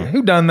and you're like,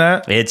 who done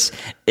that? It's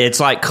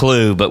like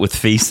Clue, but with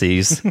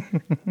feces.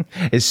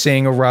 Is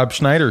seeing a Rob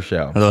Schneider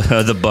show.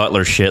 The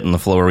butler shit on the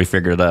floor, we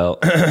figured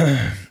out.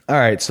 All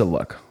right, so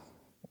look.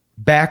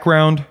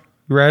 Background,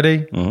 you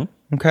ready?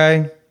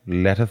 Okay.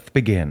 Let us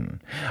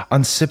begin.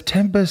 On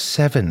September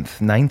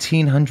 7th,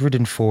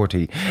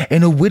 1940,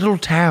 in a little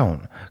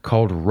town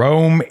called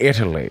Rome,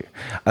 Italy,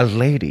 a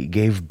lady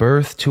gave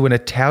birth to an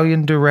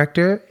Italian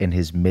director in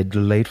his mid to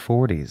late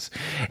 40s.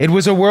 It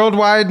was a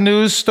worldwide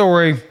news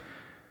story.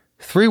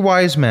 3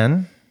 wise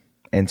men,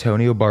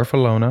 Antonio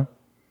Barfalona,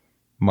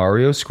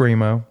 Mario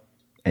Scrimo,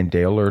 and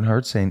Dale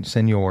Earnhardt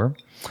Sr.,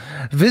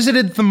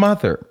 visited the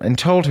mother and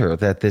told her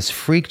that this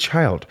freak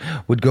child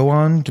would go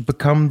on to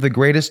become the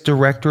greatest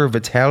director of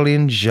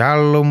Italian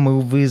giallo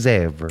movies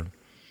ever.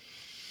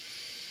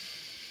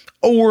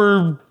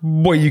 Or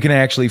what you can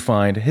actually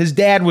find. His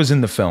dad was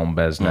in the film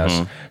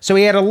business, so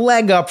he had a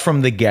leg up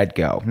from the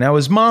get-go. Now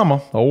his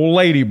mama, old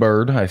Lady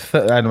Bird, I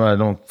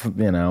don't,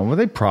 well,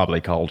 they probably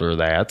called her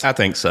that. I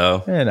think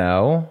so.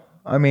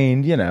 I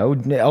mean,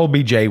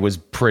 LBJ was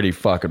pretty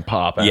fucking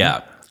popping.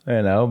 Yeah.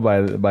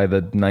 By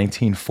the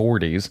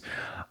 1940s.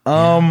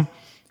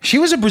 She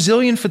was a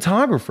Brazilian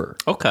photographer.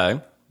 Okay.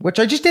 Which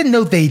I just didn't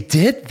know they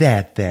did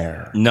that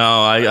there.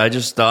 No, I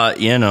just thought,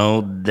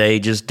 they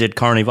just did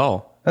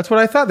Carnival. That's what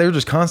I thought. They were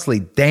just constantly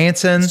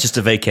dancing. It's just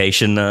a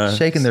vacation.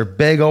 Shaking their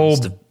big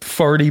old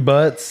farty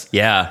butts.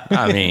 Yeah,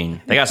 I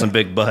mean, they got some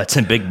big butts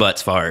and big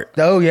butts fart.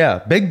 Oh, yeah.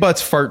 Big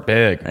butts fart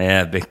big.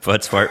 Yeah, big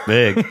butts fart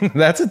big.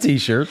 That's a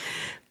t-shirt.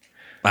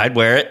 I'd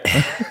wear it.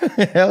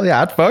 Hell yeah,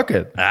 I'd fuck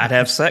it. I'd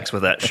have sex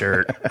with that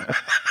shirt.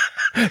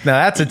 Now,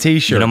 that's a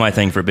t-shirt. You know my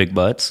thing for big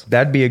butts?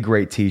 That'd be a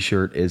great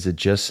t-shirt, is it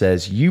just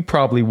says, you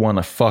probably want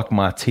to fuck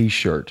my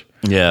t-shirt.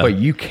 Yeah. But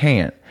you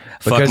can't.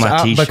 Fuck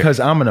my t-shirt.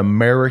 Because I'm an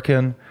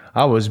American.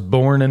 I was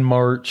born in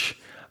March.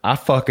 I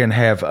fucking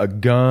have a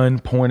gun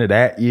pointed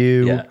at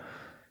you. Yeah.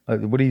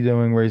 What are you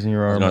doing raising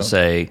your arm? I was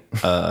going to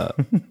say,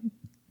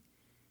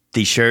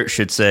 the shirt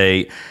should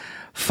say,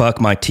 fuck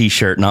my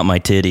t-shirt, not my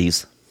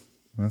titties.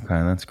 Okay,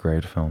 that's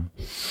great film.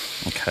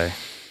 Okay.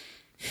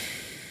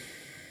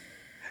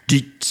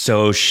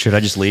 So should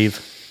I just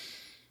leave?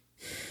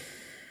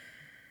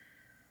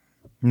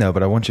 No,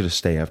 but I want you to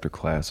stay after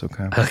class,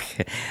 okay?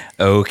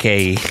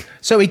 Okay.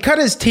 So he cut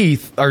his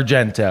teeth,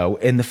 Argento,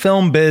 in the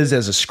film biz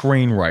as a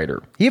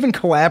screenwriter. He even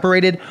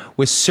collaborated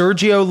with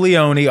Sergio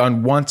Leone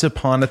on Once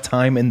Upon a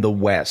Time in the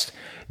West.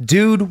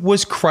 Dude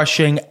was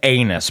crushing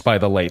anus by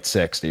the late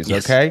 60s,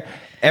 yes. Okay?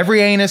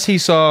 Every anus he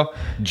saw,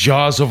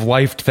 Jaws of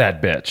Life'd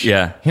that bitch.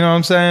 Yeah. You know what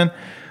I'm saying?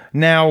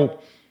 Now,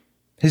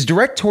 his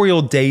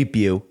directorial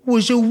debut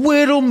was a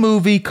little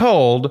movie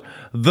called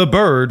The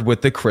Bird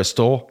with the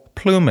Crystal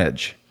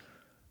Plumage.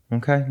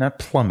 Okay? Not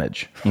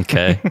plumage.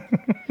 Okay.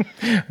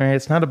 All right?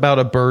 It's not about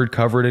a bird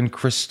covered in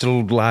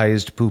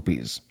crystallized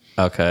poopies.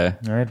 Okay.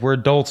 All right? We're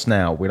adults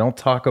now. We don't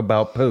talk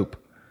about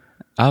poop.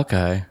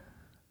 Okay.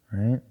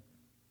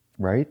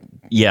 Right?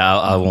 Yeah,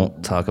 I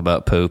won't talk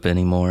about poop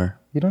anymore.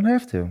 You don't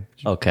have to.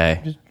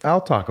 Okay.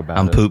 I'll talk about it.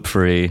 I'm poop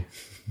free.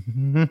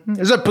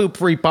 It's a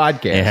poop-free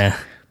podcast. Yeah.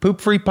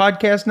 Poop-free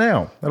podcast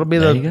now. That'll be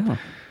There you go.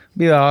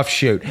 be the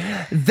offshoot.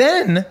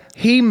 Then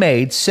he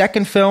made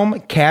second film,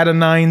 Cat o'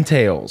 Nine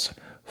Tails,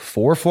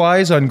 Four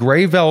Flies on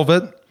Grey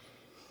Velvet,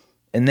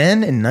 and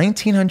then in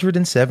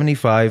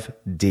 1975,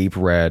 Deep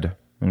Red,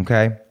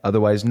 okay?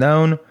 Otherwise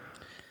known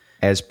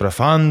as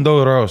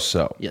Profondo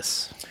Rosso.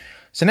 Yes.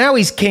 So now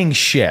he's king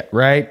shit,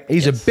 right?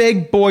 He's a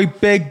big boy,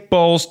 big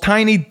balls,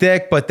 tiny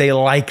dick, but they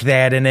like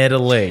that in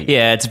Italy.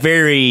 Yeah, it's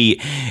very,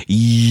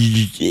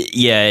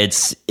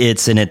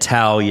 it's an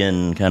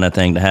Italian kind of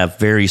thing to have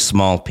very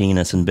small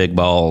penis and big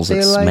balls. They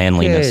It's like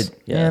manliness.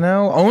 it, Yeah. you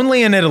know?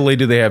 Only in Italy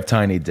do they have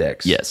tiny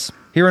dicks. Yes.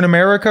 Here in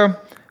America,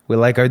 we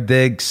like our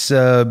dicks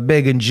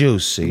big and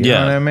juicy. You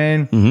know what I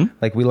mean? Mm-hmm.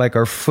 Like we like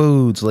our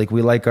foods, like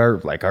we like our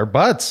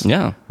butts.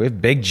 Yeah. We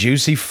have big,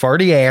 juicy,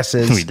 farty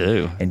asses. We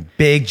do. And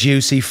big,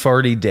 juicy,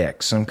 farty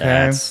dicks,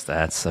 okay?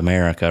 That's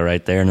America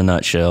right there in a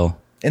nutshell.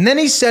 And then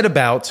he set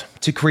about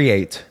to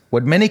create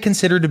what many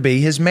consider to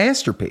be his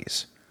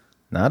masterpiece.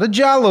 Not a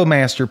Giallo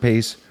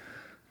masterpiece,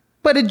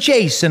 but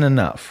adjacent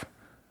enough.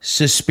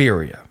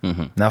 Suspiria.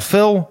 Mm-hmm. Now,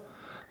 Phil,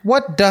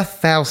 what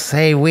doth thou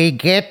say we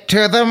get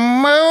to the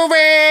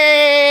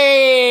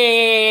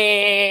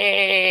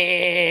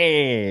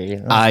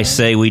movie? I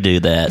say we do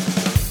that.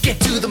 Get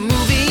to the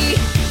movie,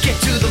 get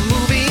to the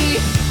movie,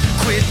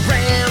 quit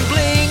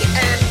rambling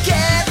and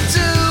get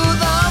to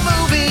the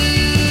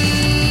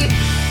movie.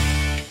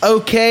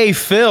 Okay,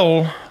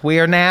 Phil, we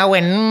are now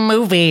in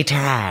movie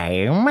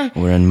time.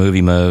 We're in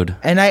movie mode.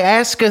 And I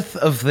asketh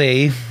of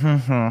thee,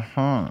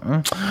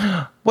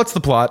 what's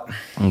the plot?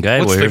 Okay,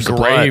 What's well, the here's the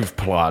grave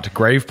plot?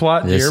 Grave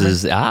plot? This Jeremy?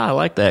 is I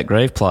like that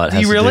grave plot. Do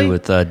Has you to really? do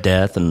with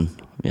death and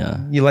yeah.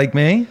 You like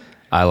me?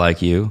 I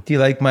like you. Do you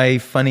like my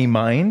funny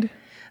mind?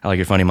 I like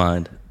your funny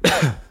mind.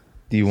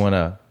 Do you want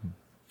to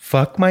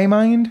fuck my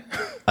mind?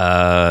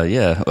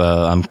 Yeah.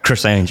 I'm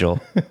Chris Angel.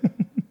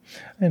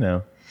 I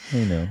know.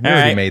 You already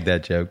right. made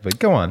that joke, but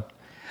go on.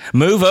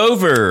 Move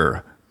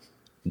over.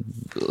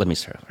 Let me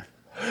start over.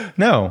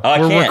 No, I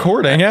we're can't.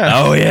 recording, yeah.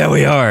 Oh, yeah,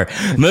 we are.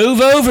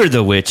 Move over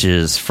the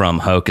witches from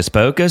Hocus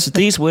Pocus.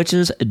 These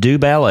witches do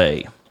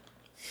ballet.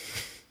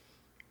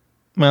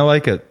 I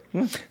like it.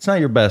 It's not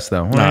your best,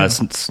 though. No,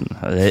 right?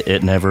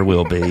 it never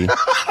will be.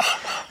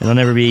 It'll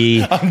never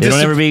be. It'll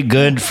never be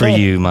good for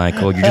you,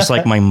 Michael. You're just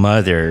like my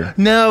mother.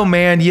 No,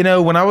 man. You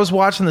know, when I was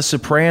watching The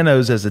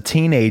Sopranos as a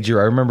teenager,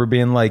 I remember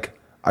being like,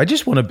 I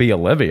just want to be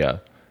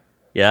Olivia.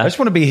 Yeah. I just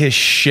want to be his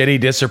shitty,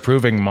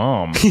 disapproving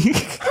mom.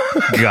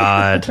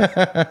 God.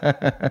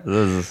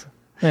 You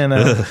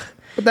know?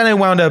 But then it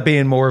wound up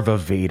being more of a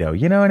Vito.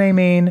 You know what I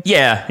mean?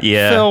 Yeah.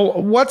 Yeah.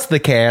 Phil, what's the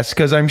cast?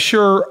 Because I'm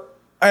sure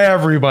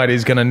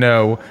everybody's going to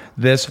know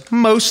this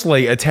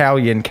mostly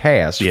Italian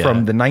cast Yeah.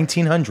 from the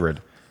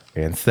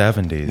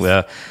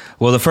 1970s.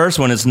 Well, the first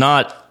one is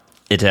not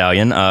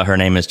Italian. Her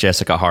name is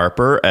Jessica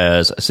Harper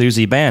as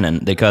Susie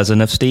Bannon, the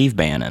cousin of Steve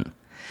Bannon.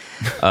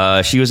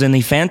 She was in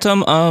the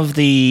Phantom of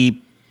the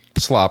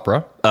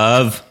Slopra.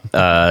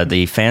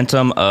 the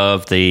Phantom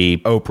of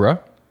the Oprah.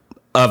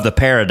 of the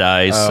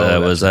Paradise.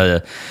 Was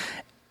a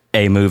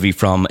movie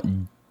from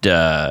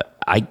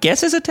I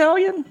guess is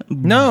Italian.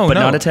 No, but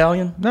no. not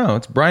Italian. No,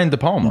 it's Brian De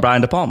Palma.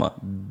 Brian De Palma.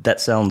 That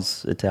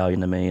sounds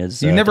Italian to me.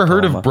 As You never De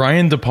heard Palma. of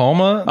Brian De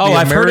Palma? Oh, The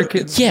I've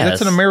American, heard. Yes,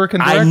 that's an American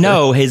director. I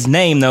know his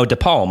name though, De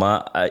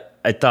Palma.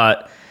 I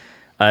thought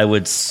I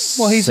would.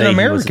 Well, he's say an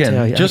he was American,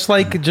 Italian.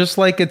 just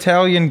like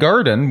Italian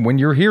Garden. When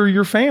you're here,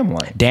 you're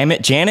family. Damn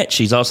it, Janet.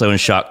 She's also in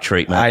Shock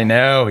Treatment. I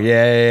know.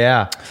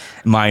 Yeah.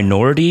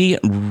 Minority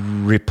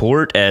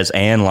Report as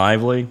Anne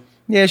Lively.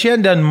 Yeah, she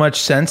hadn't done much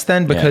since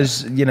then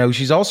because, you know,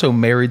 she's also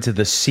married to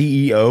the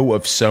CEO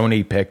of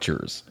Sony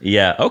Pictures.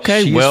 Yeah.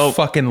 Okay. She's well,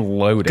 fucking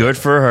loaded. good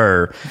for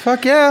her.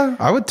 Fuck yeah.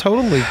 I would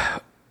totally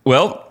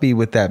Well, be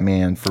with that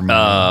man for me. He's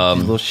a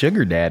little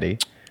sugar daddy.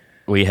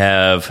 we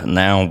have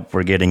now.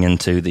 We're getting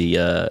into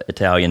the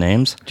Italian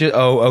names.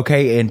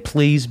 Okay. And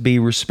please be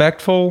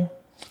respectful.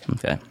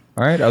 Okay.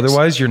 All right.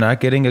 Otherwise, you're not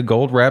getting a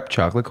gold wrapped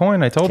chocolate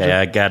coin. I told Okay. you.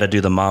 I got to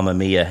do the Mamma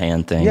Mia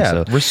hand thing. Yeah.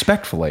 So.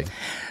 Respectfully.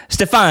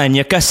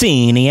 Stefania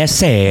Cassini as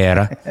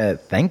Sarah.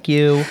 Thank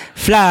you.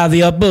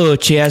 Flavio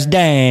Bucci as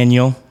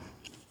Daniel.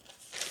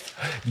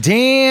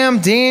 Damn,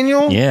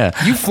 Daniel. Yeah.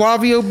 You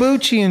Flavio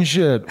Bucci and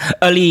shit.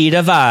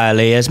 Alida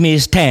Valley as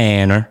Miss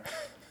Tanner.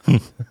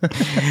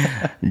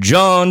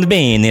 John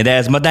Bennett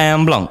as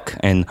Madame Blanc.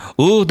 And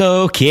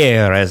Udo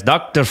Kier as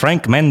Dr.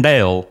 Frank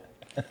Mandel.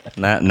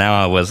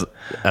 Now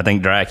I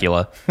think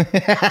Dracula.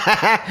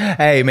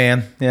 Hey,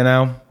 man, you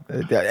know,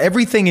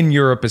 everything in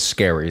Europe is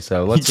scary,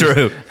 so let's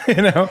True. you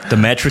know. The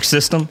metric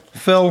system.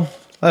 Phil,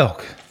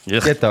 Yuck.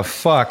 get the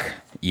fuck.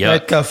 Yuck.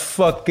 Let the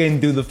fucking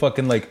do the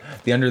fucking, like,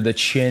 the under the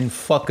chin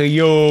fuck a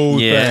yo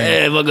Yeah. thing.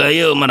 Hey, look at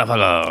you,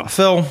 motherfucker.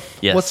 Phil,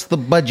 Yes. what's the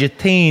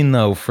budgeting,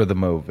 though, for the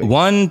movie?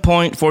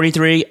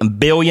 1.43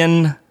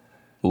 billion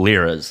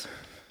liras.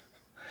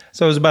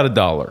 So it was about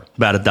 $1.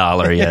 About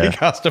 $1, yeah. It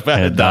cost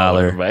about A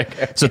dollar. $1.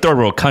 It's a third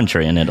world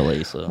country in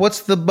Italy. So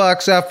What's the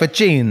box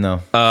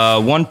officino?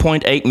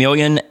 1.8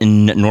 million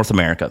in North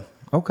America.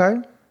 Okay.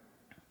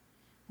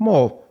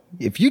 Well,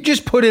 if you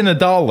just put in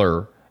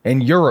 $1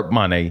 in Europe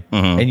money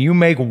and you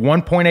make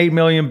 1.8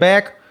 million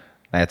back,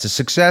 that's a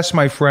success,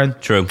 my friend.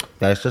 True.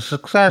 That's a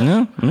success.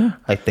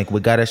 I think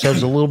we got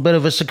ourselves a little bit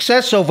of a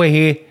success over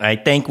here. I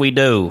think we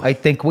do. I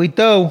think we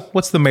do.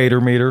 What's the Mater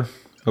meter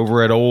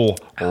over at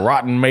old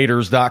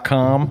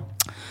rottenmaters.com?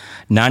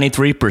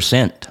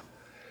 93%.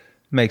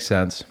 Makes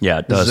sense. Yeah,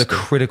 it This does. is a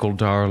critical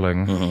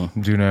darling.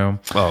 Do you know?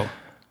 Oh.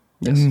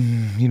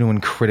 You know when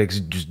critics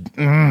just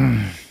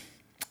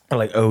are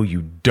like, oh,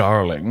 you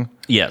darling.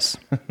 Yes.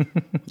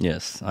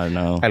 Yes, I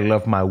know. I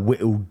love my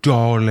little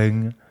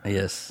darling.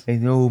 Yes.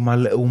 And oh, my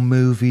little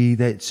movie.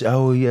 That's,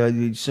 oh, yeah,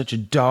 you're such a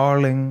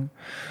darling.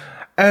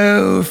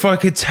 Oh, if I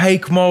could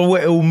take my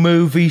little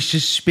movie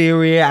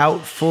Suspiria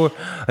out for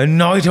a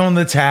night on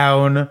the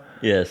town.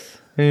 Yes.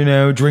 You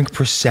know, drink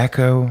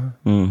Prosecco.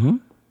 Mm-hmm.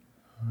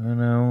 You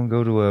know,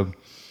 go to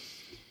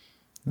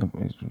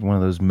one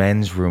of those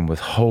men's room with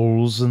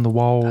holes in the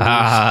walls.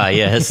 Ah,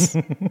 yes.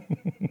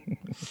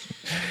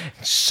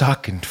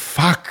 Suck and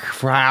fuck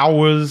for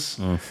hours.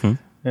 You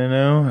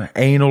know,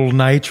 anal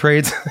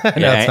nitrates.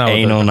 Yeah,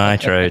 anal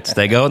nitrates.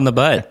 They go in the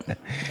butt.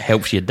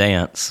 Helps you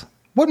dance.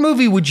 What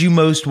movie would you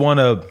most want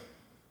to?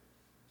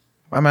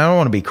 I mean, I don't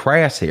want to be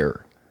crass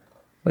here,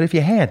 but if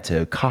you had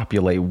to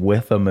copulate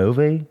with a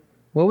movie,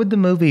 what would the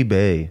movie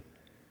be?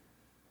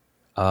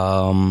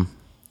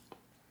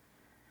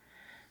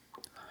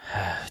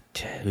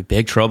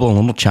 Big Trouble in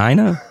Little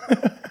China?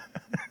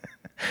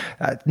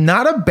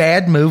 Not a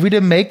bad movie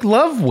to make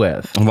love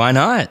with. Why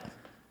not?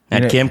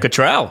 And Yeah. Kim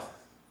Cattrall.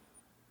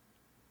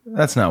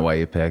 That's not why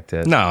you picked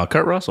it. No,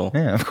 Kurt Russell.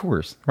 Yeah, of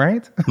course,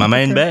 right? My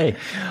main bae.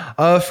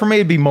 For me,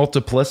 it'd be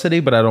Multiplicity,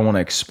 but I don't want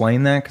to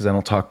explain that because I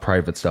don't talk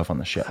private stuff on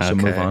the show. So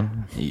move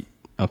on.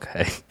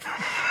 Okay.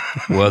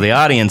 Well, the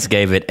audience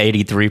gave it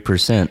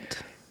 83%.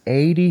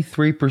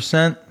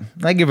 83%.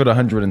 I give it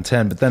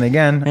 110, but then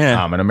again,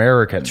 Yeah. I'm an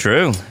American.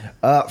 True.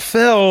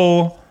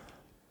 Phil,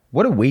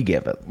 what do we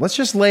give it? Let's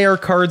just lay our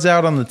cards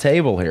out on the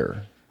table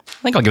here. I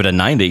think I'll give it a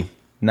 90.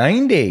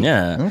 90.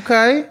 Yeah.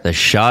 Okay. The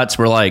shots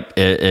were like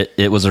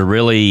it was a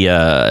really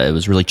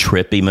really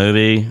trippy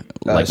movie.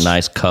 Like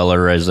nice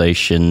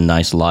colorization,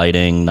 nice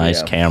lighting, nice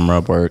Yeah. camera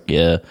work.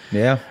 Yeah.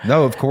 Yeah.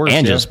 No, of course.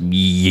 And yeah.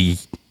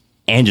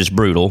 just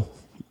brutal.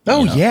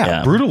 Oh, yeah.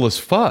 yeah. Brutal as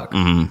fuck.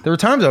 There were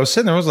times I was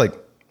sitting there, I was like,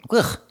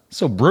 ugh,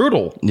 so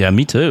brutal. Yeah,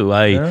 me too.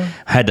 I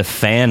had to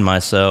fan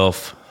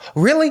myself.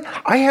 Really?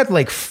 I had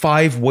like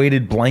 5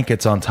 weighted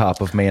blankets on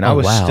top of me, and I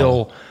was wow.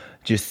 still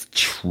just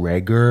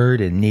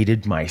triggered and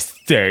needed my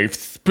safe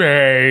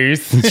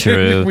space.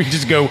 True. We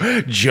just go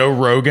Joe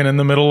Rogan in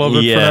the middle of it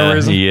for no Yeah,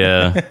 reason.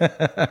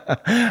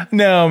 yeah.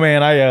 No,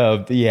 man,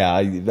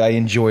 I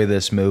enjoy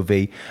this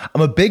movie.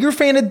 I'm a bigger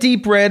fan of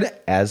Deep Red,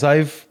 as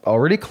I've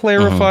already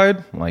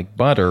clarified, like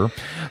butter.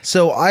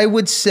 So I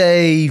would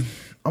say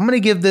I'm going to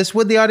give this,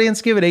 would the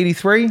audience give it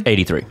 83?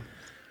 83.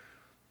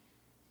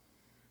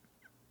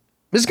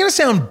 This is going to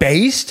sound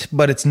based,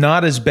 but it's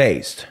not as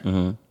based.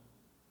 I'm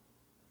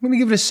going to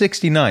give it a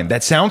 69.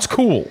 That sounds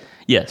cool,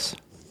 Yes.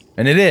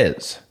 and it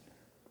is.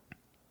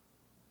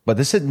 But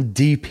this isn't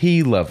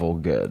DP level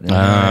good. You know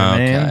what I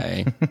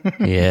mean?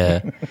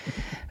 Okay.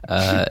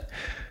 Yeah.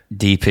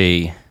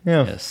 DP.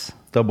 Yeah. Yes.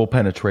 Double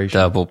penetration.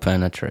 Double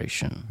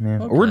penetration. Yeah.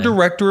 Or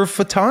director of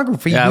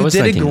photography, Yeah, I who was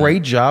did a thinking that.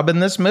 great job in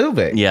this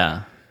movie.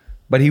 Yeah.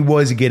 But he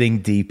was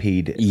getting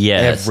DP'd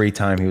Yes. every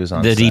time he was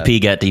on The set.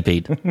 DP got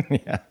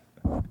DP'd.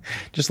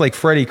 Just like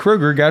Freddy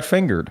Krueger got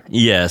fingered.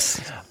 Yes.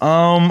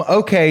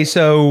 Okay,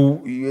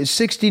 so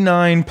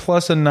 69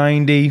 plus a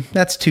 90,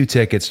 that's 2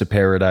 tickets to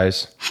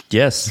paradise.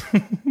 Yes.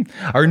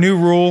 Our new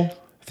rule,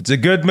 if it's a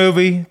good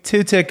movie,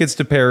 2 tickets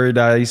to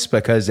paradise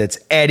because it's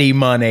Eddie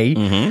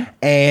money.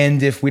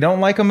 And if we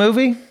don't like a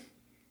movie,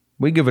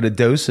 we give it a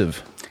dose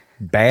of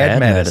bad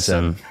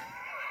medicine.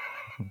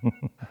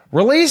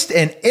 Released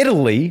in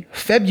Italy,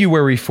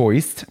 February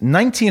 4th,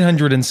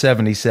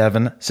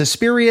 1977,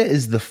 Suspiria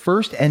is the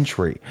first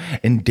entry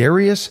in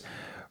Darius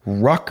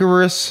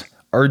Ruckerus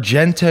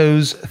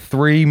Argento's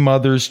Three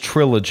Mothers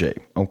trilogy.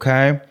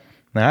 Okay?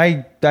 Now,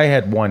 I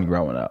had 1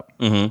 growing up.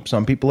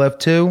 Some people have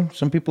 2,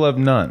 some people have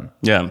none.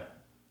 Yeah.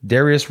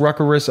 Darius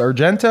Ruckerus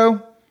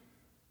Argento,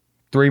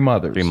 3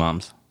 Mothers. 3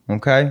 moms.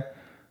 Okay?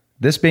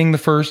 This being the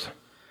first.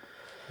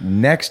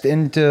 Next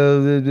into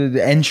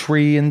the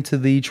entry into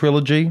the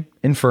trilogy,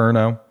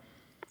 Inferno.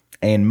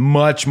 And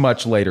much,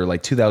 much later,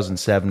 like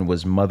 2007,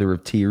 was Mother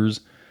of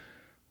Tears,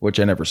 which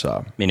I never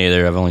saw. Me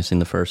neither. I've only seen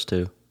the first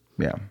 2.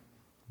 Yeah.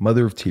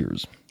 Mother of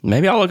Tears.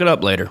 Maybe I'll look it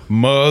up later.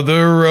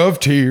 Mother of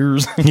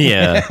Tears.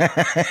 Yeah.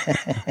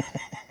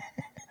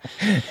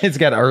 It's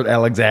got Art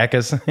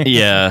Alexakis.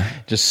 Yeah.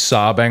 Just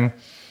sobbing.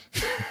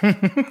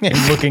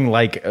 And looking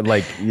like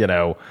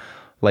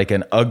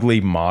an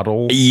ugly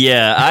model.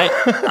 Yeah.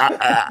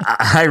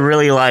 I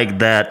really like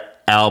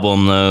that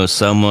album though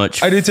so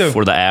much. I do too.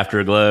 For the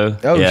afterglow.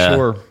 Oh, Yeah.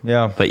 sure.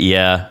 Yeah. But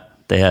yeah,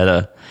 they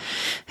had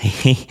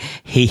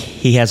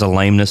he has a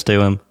lameness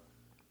to him.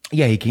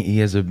 Yeah, he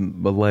has a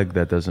leg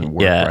that doesn't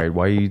work Yeah. right.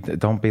 Why you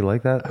don't be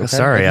like that? Okay?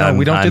 Sorry, no,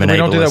 we don't I'm do an that. We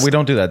don't do that. ableist. We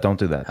don't do that. Don't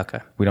do that. Okay.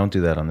 We don't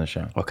do that on this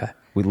show. Okay.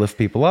 We lift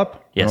people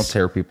up. We Yes. don't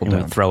tear people And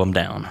we down. throw them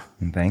down.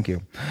 Thank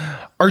you.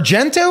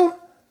 Argento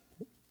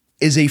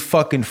is a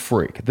fucking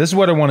freak. This is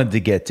what I wanted to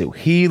get to.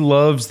 He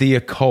loves the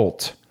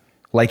occult.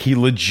 Like, he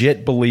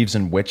legit believes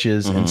in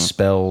witches and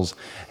spells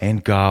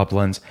and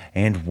goblins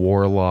and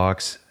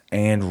warlocks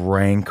and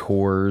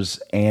rancors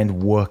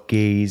and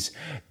Wookiees,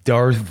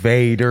 Darth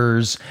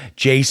Vaders,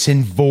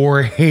 Jason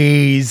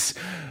Voorhees,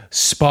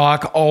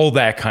 Spock, all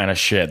that kind of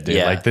shit, dude.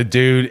 Yeah. Like, the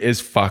dude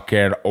is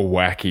fucking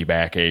wacky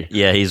backy.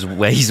 Yeah, he's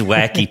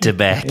wacky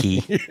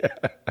tobacco.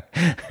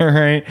 All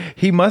right?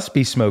 He must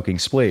be smoking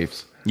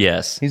spleefs.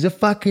 Yes. He's a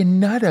fucking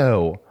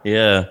nutto.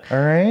 Yeah.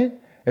 All right?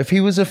 If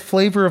he was a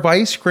flavor of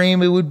ice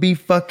cream, it would be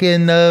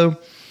fucking,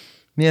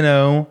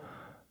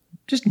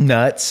 just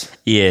nuts.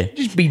 Yeah.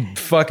 Just be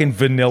fucking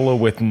vanilla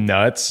with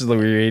nuts.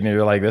 And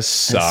you're like, this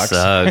sucks.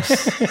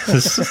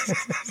 Sucks.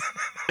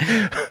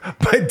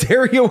 But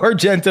Dario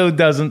Argento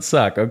doesn't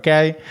suck,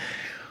 okay?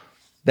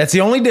 That's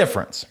the only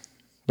difference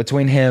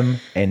between him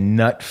and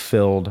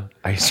nut-filled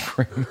ice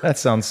cream. That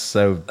sounds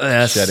so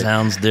That shitty.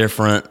 sounds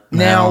different.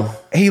 Now,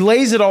 he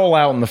lays it all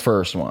out in the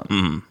first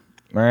one.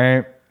 All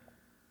right?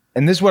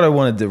 And this is what I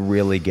wanted to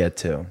really get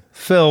to.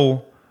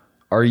 Phil,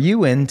 are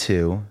you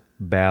into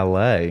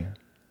ballet?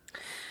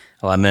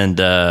 Well, I'm in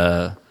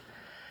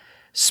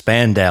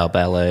Spandau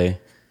Ballet.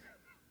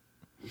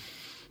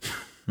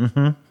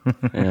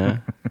 Yeah.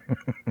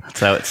 That's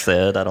how it's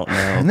said. I don't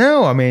know.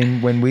 No, I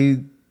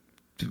mean,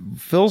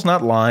 Phil's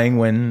not lying.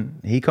 When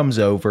he comes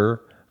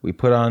over, we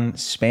put on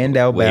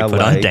Spandau We Ballet.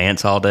 put on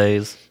dance hall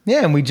days.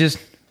 Yeah, and we just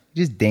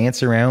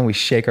dance around. We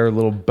shake our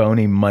little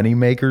bony money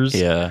makers.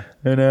 Yeah.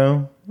 You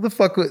know? What the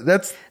fuck?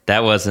 That's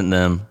That wasn't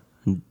them.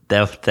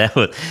 That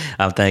was.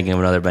 I'm thinking of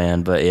another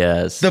band, but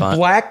yeah, it's the fun.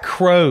 Black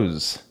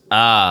Crows.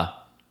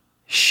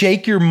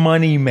 Shake Your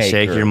Money Maker.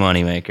 Shake Your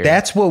Money Maker.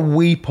 That's what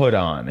we put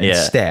on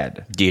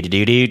instead. Do do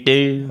do do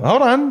do.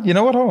 Hold on. You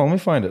know what? Hold on. Let me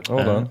find it.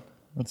 Hold on.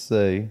 Let's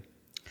see.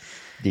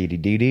 Dee dee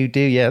dee dee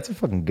dee. Yeah, it's a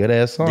fucking good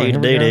ass song. Do Here do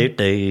we do go.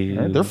 do.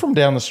 All right, they're from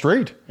down the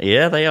street,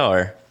 Yeah, they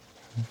are.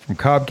 from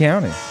Cobb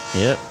County.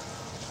 Yep.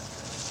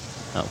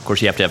 Oh, of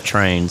course, you have to have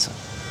trains.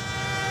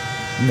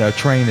 No,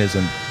 Train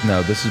isn't.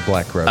 No, this is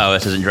Black Crows. Oh,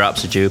 this isn't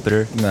Drops of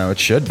Jupiter. No, it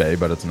should be,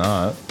 but it's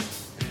not.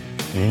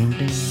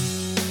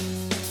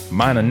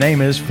 My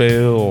name is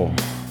Phil,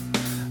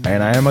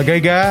 and I am a gay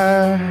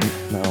guy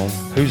No.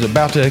 who's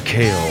about to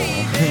kill.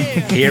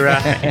 Here I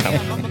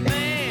am.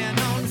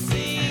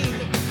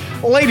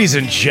 Ladies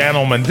and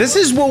gentlemen, this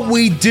is what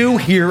we do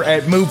here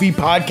at Movie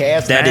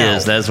Podcast Now.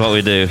 That's what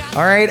we do.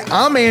 All right,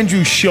 I'm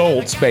Andrew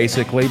Schultz,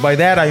 basically. By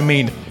that, I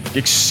mean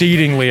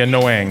exceedingly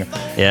annoying.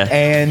 Yeah.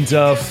 And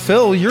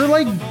Phil, you're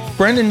like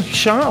Brendan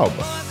Schaub.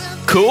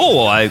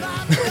 Cool.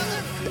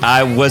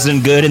 I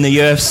wasn't good in the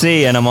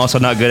UFC, and I'm also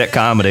not good at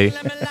comedy.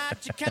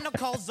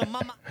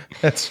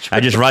 That's true. I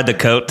just ride the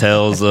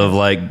coattails of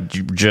like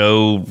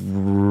Joe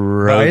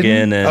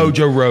Rogan Biden? and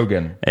Joe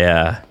Rogan.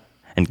 yeah,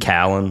 and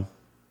Callan.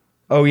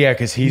 Oh, yeah,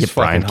 because he's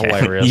fucking Brian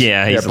Callen. hilarious.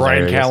 Yeah, he's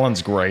Brian hilarious.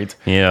 Callen's great.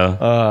 Yeah.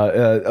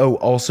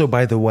 Also,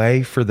 by the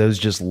way, for those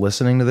just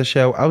listening to the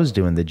show, I was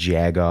doing the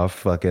jag-off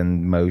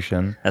fucking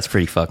motion. That's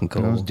pretty fucking I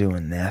was cool.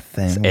 doing that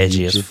thing.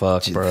 edgy as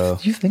fuck, bro.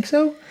 Do you think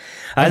so?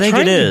 I I'm think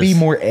trying it to is. be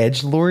more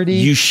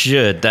edgelordy. You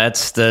should.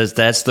 That's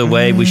the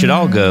way we should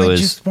all go. I Is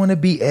just want to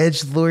be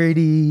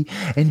edgelordy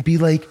and be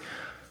like,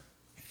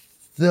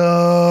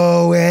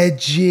 so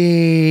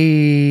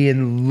edgy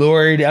and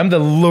Lord. I'm the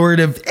Lord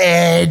of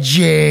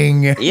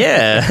Edging.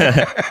 yeah,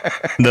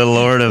 the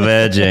Lord of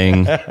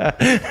Edging.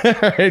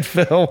 All right,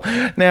 Phil.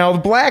 Now, the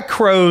Black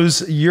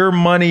Crows, your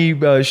money,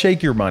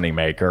 shake your money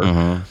maker.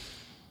 Mm-hmm.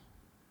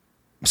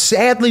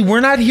 Sadly, we're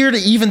not here to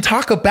even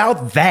talk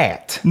about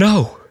that.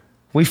 No.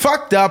 We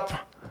fucked up,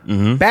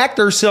 Mm-hmm. backed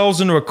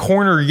ourselves into a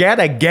corner yet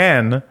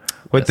again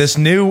with this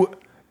new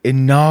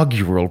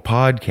inaugural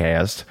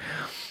podcast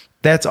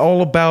that's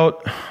all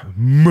about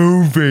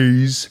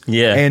movies,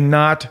 Yeah. and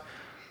not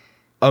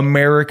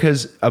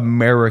America's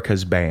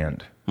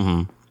band,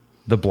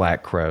 the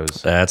Black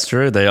Crows. That's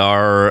true. They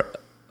are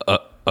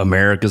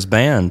America's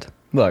band.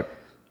 Look,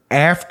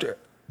 after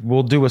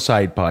we'll do a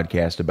side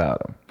podcast about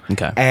them.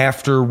 Okay.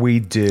 After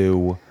we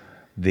do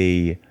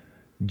the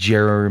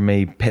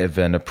Jeremy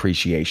Piven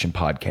Appreciation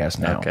Podcast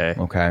now.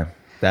 Okay.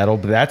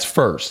 That's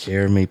first.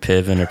 Jeremy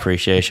Piven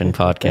Appreciation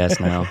Podcast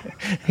now.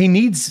 He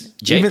needs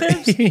J.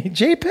 Pivs?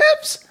 J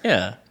Pivs.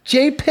 Yeah.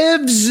 J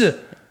Pivs.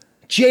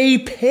 J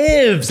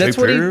Pivs. That's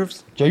what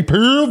Pivs? J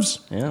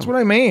Pivs. Yeah. That's what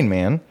I mean,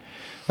 man.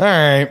 All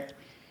right.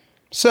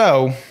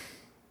 So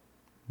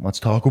let's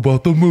talk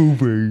about the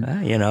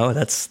movie. You know,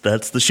 that's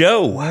the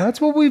show.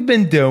 That's what we've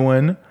been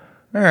doing.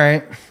 All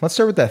right, let's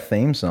start with that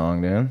theme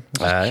song, dude. Let's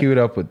just All right. cue it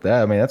up with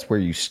that. I mean, that's where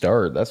you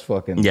start. That's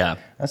fucking Yeah.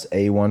 That's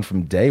A1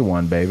 from day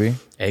one, baby.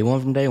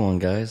 A1 from day one,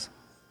 guys.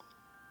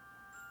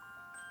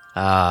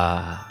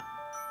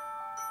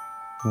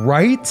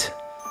 Right?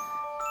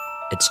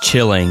 It's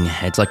chilling.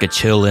 It's like a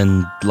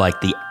chilling, like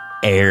the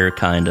air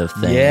kind of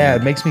thing. Yeah,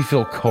 it makes me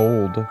feel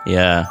cold.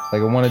 Yeah.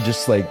 Like I want to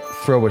just like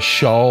throw a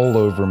shawl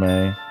over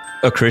me.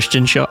 A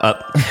Christian shawl?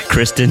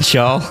 Kristen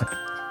shawl?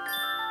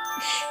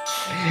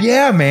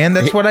 Yeah, man,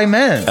 that's what I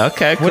meant.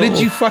 Okay, What did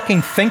cool. you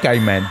fucking think I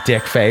meant,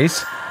 dick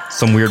face?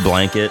 Some weird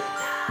blanket.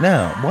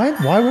 No, why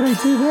would I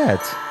do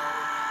that?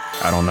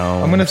 I don't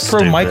know. I'm gonna throw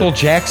Stupid. Michael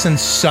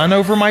Jackson's son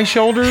over my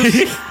shoulders?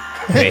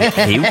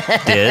 He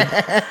did.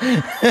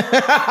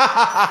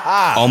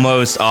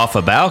 Almost off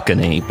a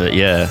balcony, but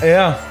yeah.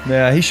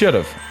 Yeah, he should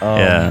have.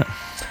 Yeah.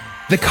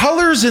 The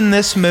colors in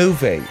this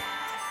movie: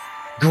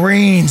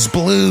 greens,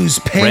 blues,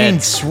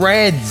 pinks,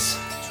 reds.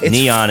 It's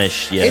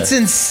Neonish, yeah. It's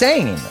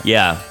insane.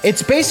 Yeah.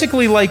 It's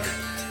basically like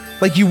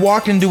you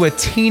walk into a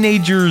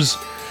teenager's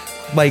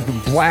like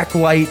black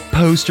light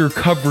poster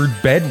covered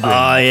bedroom.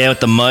 Oh, yeah, with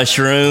the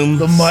mushroom.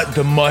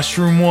 the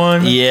mushroom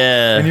one.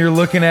 Yeah. And you're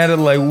looking at it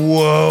like,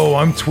 whoa,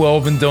 I'm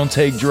 12 and don't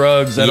take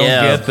drugs. I don't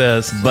get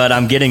this. But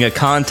I'm getting a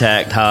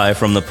contact high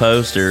from the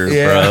poster,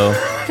 Yeah.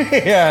 bro.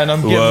 Yeah, and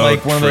I'm getting Whoa,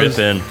 like one tripping. of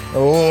those.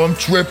 Oh, I'm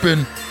tripping.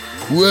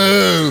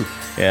 Whoa.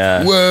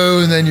 Yeah. Whoa.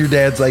 And then your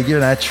dad's like, you're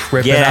not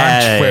tripping. Get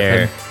I'm outta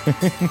here.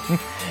 tripping.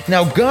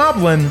 Now,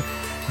 Goblin,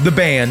 the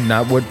band,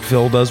 not what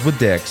Phil does with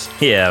dicks,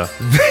 Yeah.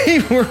 they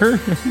were.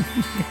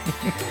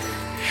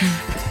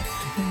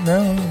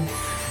 No.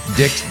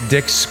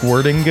 Dick's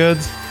Squirting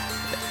Goods?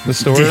 The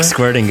store? Dick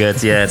squirting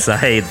goods, yeah.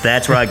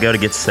 That's where I go to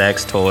get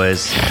sex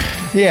toys.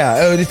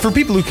 Yeah, for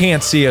people who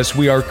can't see us,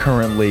 we are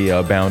currently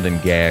bound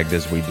and gagged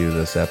as we do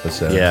this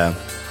episode. Yeah.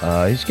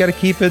 You just gotta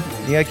keep it.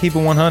 You gotta keep it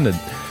 100.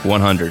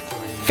 100.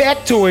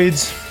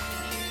 Factoids.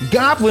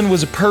 Goblin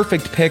was a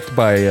perfect pick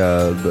by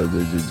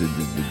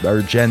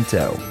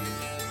Argento,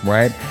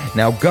 right?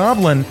 Now,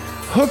 Goblin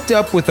hooked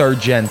up with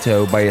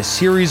Argento by a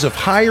series of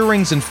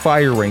hirings and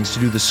firings to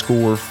do the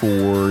score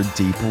for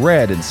Deep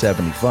Red in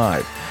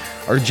 '75.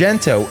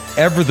 Argento,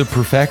 ever the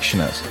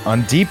perfectionist.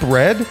 On Deep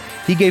Red,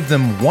 he gave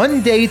them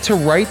 1 day to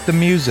write the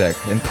music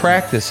and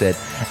practice it,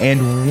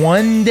 and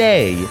 1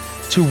 day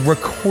to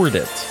record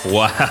it.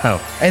 Wow.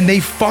 And they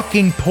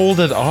fucking pulled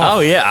it off. Oh,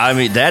 yeah. I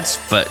mean, that's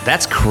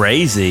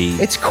crazy.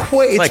 It's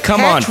it's like, come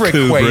on, Patrick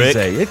Kubrick.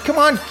 Swayze. Come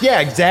on, yeah,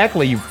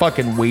 exactly. You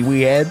fucking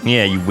wee head,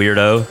 Yeah, you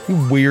weirdo. you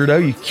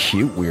weirdo, you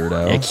cute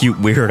weirdo, Yeah, cute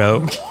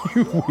weirdo.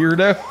 you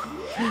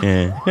weirdo.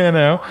 Yeah. You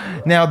know.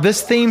 Now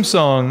this theme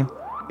song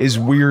is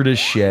weird as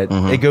shit.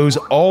 Mm-hmm. It goes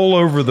all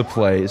over the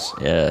place.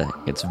 Yeah.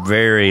 It's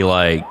very,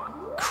 like,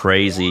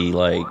 crazy,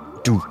 like,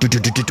 you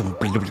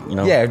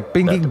know? Yeah,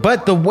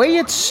 but the way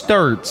it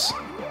starts,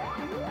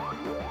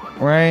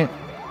 right?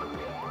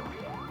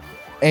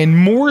 And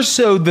more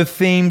so the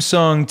theme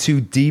song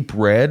to Deep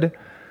Red,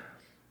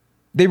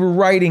 they were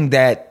writing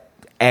that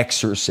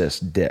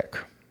Exorcist dick.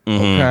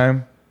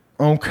 Mm-hmm.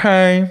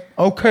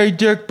 Okay,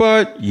 dick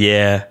butt.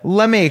 Yeah.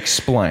 Let me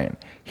explain.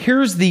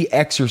 Here's the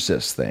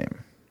Exorcist theme.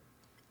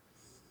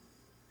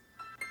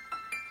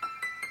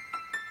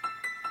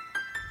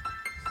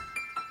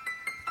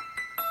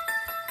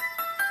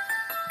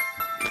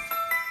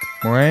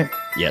 All right?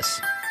 Yes.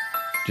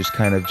 Just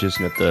kind of Got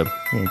the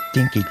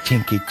dinky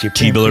tinky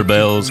tubular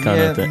bells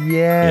kind of thing.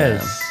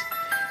 Yes.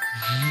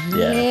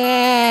 Yeah.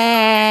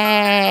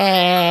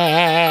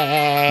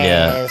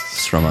 Yeah.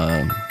 It's from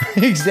a...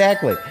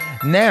 Exactly.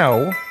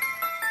 Now,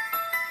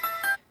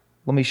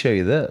 let me show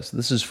you this.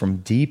 This is from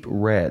Deep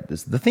Red.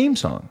 This is the theme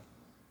song.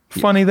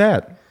 Funny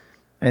that.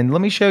 And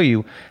let me show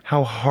you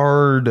how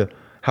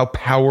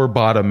power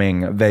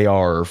bottoming they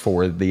are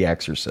for The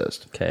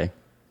Exorcist. Okay.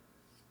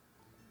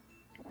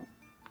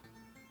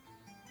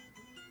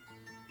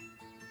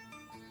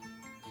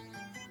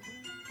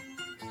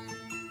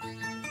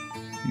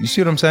 You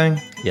see what I'm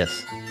saying?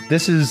 Yes.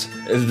 This is...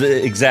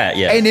 Exact,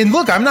 yeah. And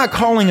look, I'm not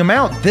calling him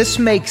out. This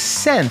makes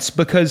sense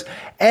because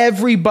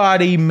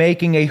everybody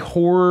making a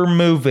horror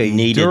movie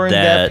Needed during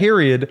that that.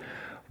 period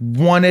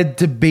wanted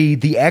to be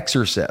The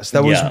Exorcist.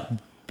 That was, Yeah.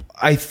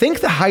 I think,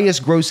 the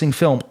highest grossing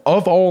film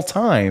of all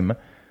time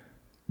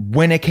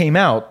when it came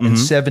out in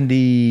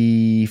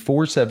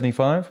 74,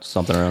 75.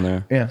 Something around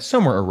there. Yeah,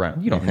 somewhere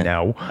around. You don't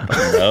know.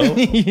 No?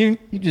 you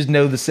just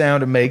know the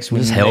sound it makes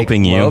when Just you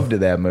helping make you. love to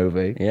that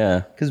movie.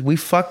 Yeah. Because we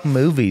fuck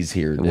movies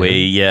here, dude.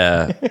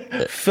 Yeah.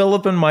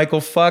 Philip and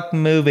Michael fuck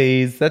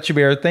movies. That should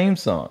be our theme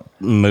song.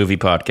 Movie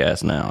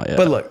podcast now, yeah.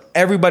 But look,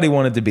 everybody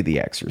wanted to be The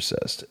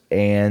Exorcist.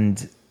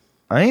 And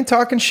I ain't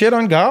talking shit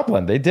on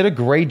Goblin. They did a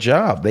great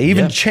job. They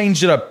even Yeah.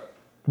 changed it up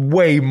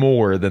way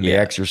more than The Yeah,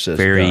 Exorcist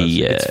very, does.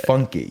 It's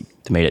funky.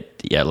 They made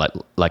it, yeah,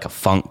 like a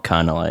funk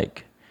kind of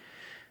like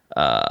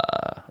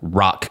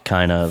rock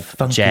kind of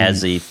Funky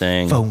jazzy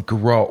thing. Funk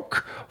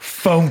rock.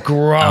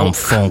 I'm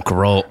funk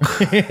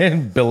rock.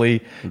 And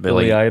Billy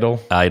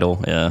Idol. Idol,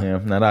 yeah. Yeah,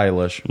 not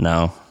Eilish.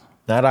 No.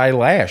 Not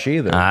Eyelash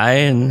either.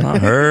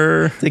 Not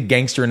her. It's a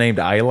gangster named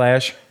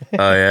Eyelash.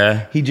 Oh,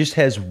 yeah. He just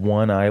has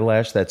one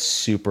eyelash that's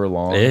super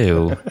long.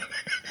 Ew.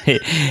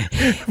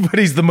 But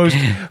he's the most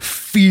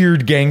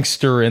feared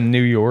gangster in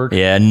New York.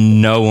 Yeah,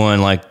 no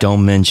one, like,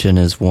 don't mention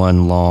his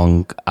one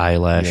long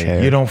eyelash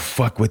hair. You don't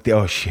fuck with the...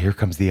 Oh, shit, here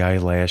comes the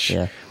eyelash.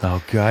 Yeah.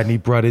 Oh, God, and he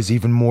brought his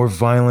even more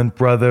violent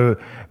brother,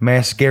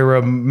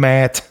 Mascara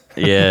Matt.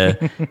 Yeah,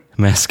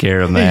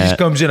 mascara He just Matt.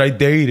 comes in, I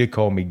dare you to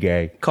call me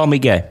gay. Call me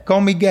gay. Call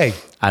me gay.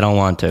 I don't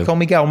want to. Call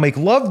me gay. I'll make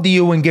love to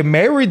you and get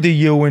married to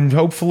you and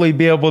hopefully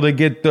be able to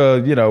get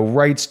the,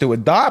 rights to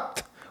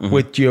adopt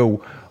with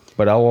you.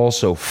 But I'll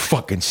also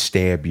fucking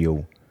stab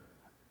you.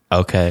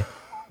 Okay.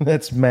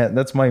 That's Matt.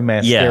 That's my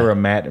Mascara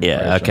Matt impression.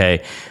 Yeah,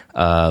 okay.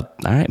 All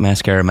right,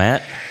 mascara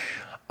Matt.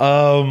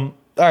 All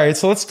right,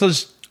 so let's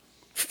just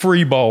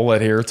freeball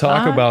it here.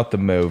 Talk about the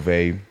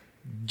movie.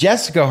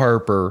 Jessica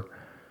Harper.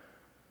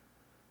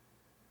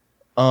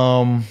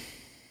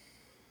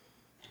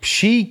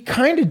 She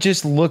kind of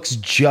just looks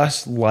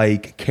just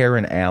like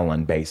Karen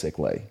Allen,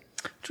 basically.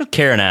 Just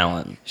Karen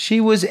Allen. She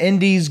was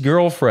Indy's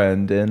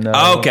girlfriend, and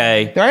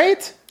Okay.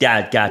 right?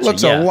 Yeah, gotcha.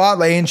 Looks a lot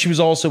like, and she was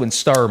also in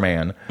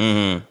Starman,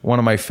 one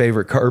of my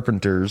favorite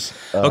Carpenters.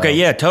 Okay,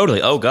 yeah,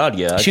 totally. Oh, God,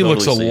 yeah. I She totally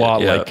looks a see it.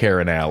 lot Yeah. like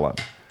Karen Allen.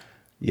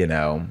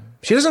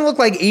 She doesn't look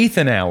like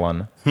Ethan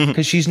Allen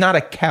because she's not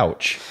a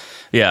couch.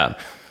 Yeah.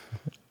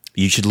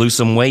 You should lose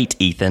some weight,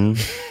 Ethan.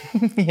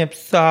 I'm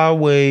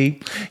sorry.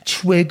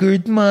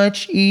 Triggered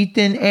much,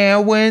 Ethan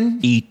Allen?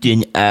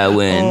 Ethan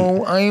Allen.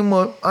 Oh, I'm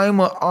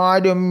a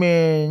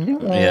Ottoman.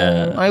 Oh,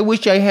 Yeah. I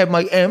wish I had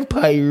my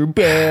empire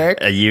back.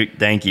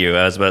 Thank you.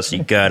 I was about to say,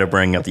 you got to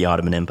bring up the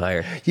Ottoman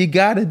Empire. You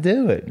got to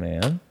do it,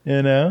 man.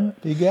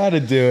 You got to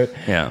do it.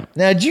 Yeah.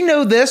 Now, did you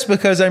know this?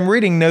 Because I'm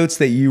reading notes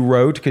that you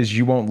wrote because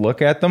you won't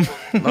look at them.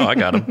 Oh, I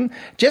got him.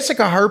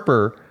 Jessica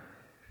Harper.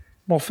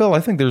 Well, Phil, I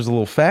think there's a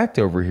little fact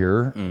over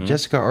here.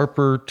 Jessica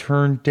Harper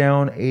turned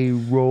down a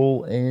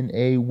role in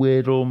a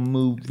little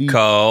movie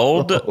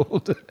Called.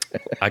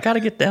 I got to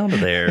get down to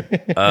there.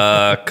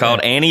 Called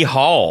Annie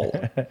Hall.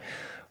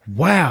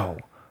 Wow.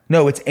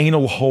 No, it's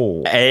Anal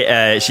Hole.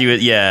 She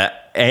was, yeah.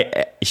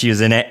 She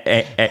was in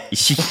it.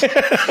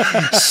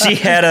 She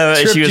had a.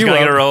 Tripped She was you going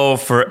to get up. a role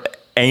for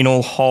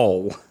Anal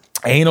Hall.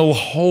 Anal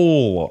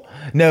Hole.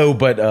 No,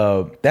 but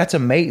that's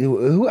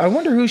amazing. I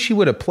wonder who she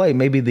would have played.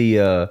 Maybe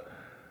the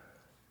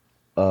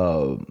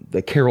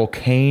Carol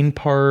Kane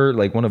part,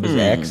 like one of his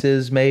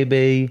exes,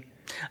 maybe.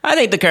 I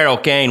think the Carol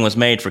Kane was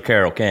made for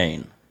Carol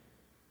Kane.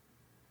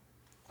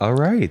 All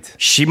right.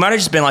 She might have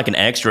just been like an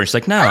extra. She's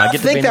like, no, I I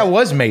get think to be that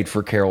was made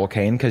for Carol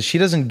Kane because she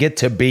doesn't get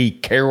to be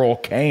Carol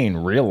Kane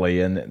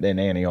really in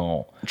Annie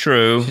Hall.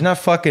 True. She's not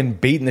fucking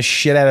beating the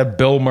shit out of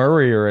Bill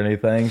Murray or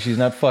anything. She's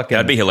not fucking.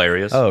 That'd be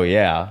hilarious. Oh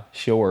yeah,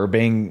 sure.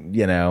 Being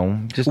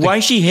just Why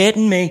is she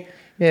hitting me?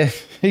 yeah,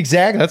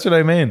 exactly. That's what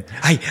I mean.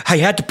 I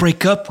had to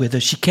break up with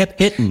her. She kept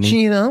hitting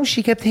me.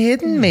 She kept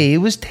hitting me. It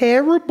was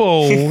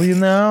terrible.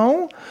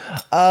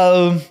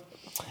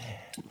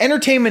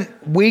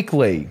 Entertainment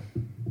Weekly.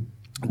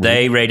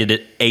 They rated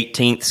it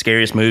 18th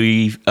scariest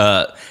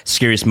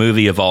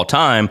movie of all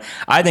time.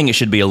 I think it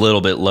should be a little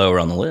bit lower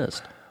on the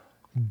list.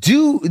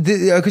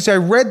 Because I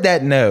read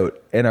that note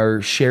in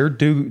our shared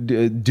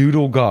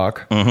Doodle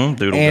Doc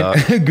Doodle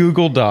and Doc.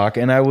 Google Doc,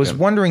 and I was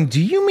wondering,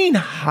 do you mean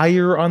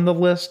higher on the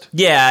list?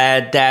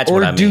 Yeah, that's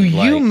what I Or mean. do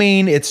you like-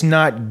 mean it's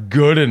not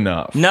good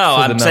enough? No,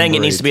 for the I'm saying it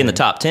number needs to be in the 18?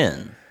 top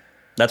 10.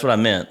 That's what I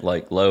meant.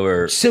 Like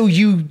lower. So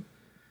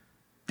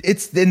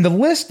and the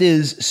list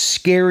is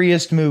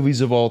scariest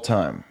movies of all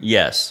time.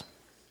 Yes.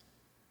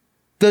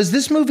 Does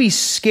this movie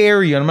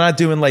scare you? And I'm not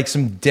doing like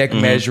some dick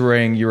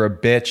measuring, you're a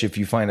bitch if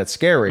you find it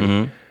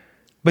scary.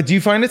 But do you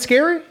find it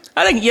scary?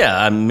 I think, yeah.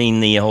 I mean,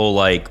 the whole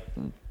like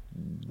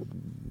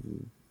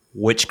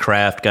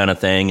witchcraft kind of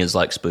thing is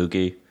like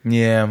spooky.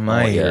 Yeah,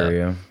 I yeah. hear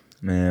you.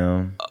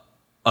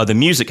 Yeah. The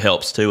music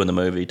helps too in the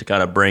movie to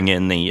kind of bring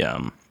in the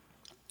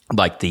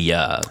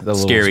little-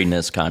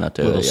 scariness kind of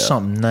to A little it. Yeah.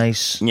 something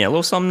nice. Yeah, a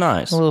little something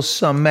nice A little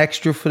something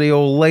extra for the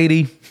old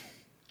lady.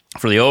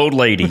 for the old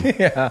lady.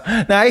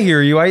 Yeah. Now, I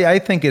hear you. I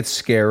think it's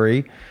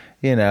scary,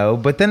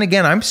 But then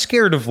again, I'm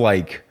scared of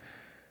like,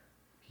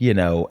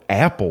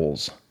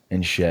 apples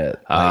and shit.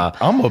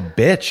 Like, I'm a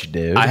bitch,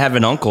 dude. I have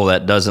an uncle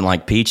that doesn't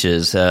like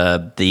peaches.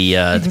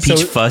 The peach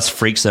So- fuzz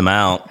freaks him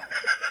out.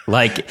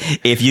 Like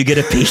if you get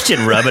a peach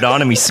and rub it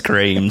on him, he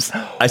screams.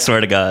 I swear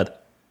to God.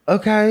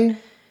 Okay.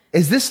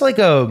 Is this like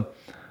a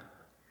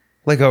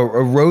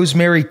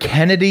Rosemary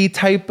Kennedy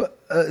type,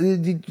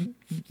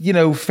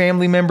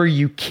 family member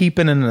you keep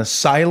in an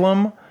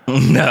asylum?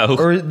 No.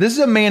 Or this is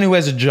a man who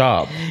has a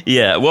job?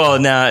 Yeah. Well,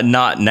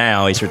 not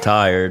now. He's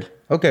retired.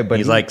 Okay, but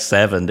He's like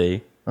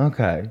 70.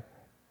 okay.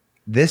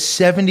 This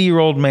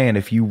 70-year-old man,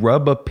 if you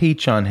rub a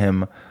peach on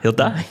him, He'll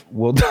die.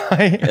 will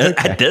die.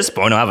 At this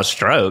point, I'll have a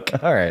stroke.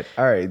 All right.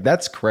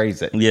 That's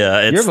crazy. Yeah.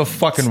 It's You have a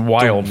fucking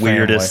wild the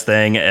weirdest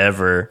thing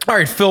ever. All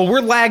right, Phil,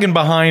 we're lagging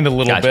behind a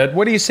little Gotcha. bit.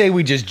 What do you say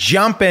we just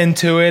jump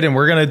into it and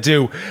we're going to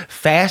do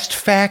fast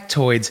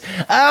factoids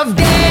of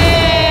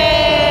death?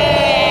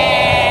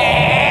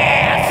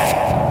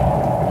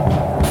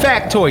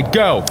 Factoid,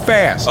 go,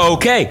 fast.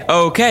 Okay.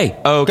 Go.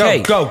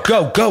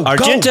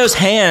 Argento's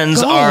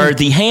hands Go. are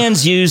the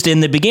hands used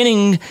in the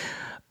beginning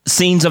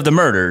scenes of the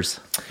murders.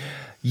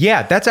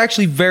 Yeah, that's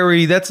actually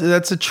that's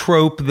a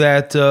trope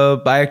that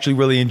I actually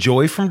really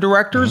enjoy from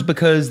directors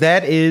because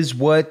that is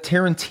what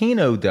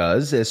Tarantino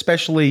does,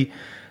 especially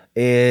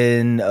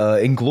in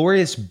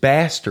Inglourious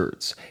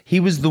Bastards.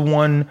 He was the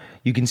one,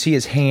 you can see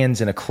his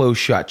hands in a close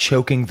shot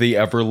choking the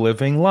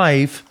ever-living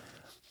life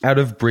out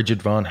of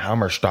Bridget von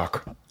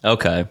Hammerstock.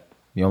 Okay.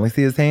 You only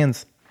see his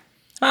hands,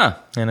 Huh.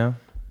 you know?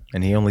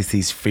 And he only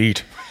sees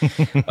feet.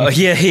 Oh,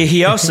 yeah,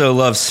 he also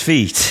loves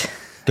feet.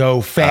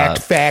 Go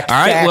fact. All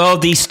right, fact. well,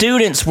 the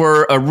students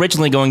were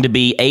originally going to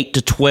be 8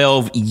 to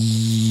 12.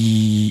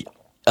 They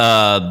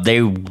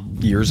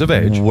Years of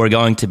age. were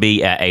going to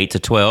be at 8 to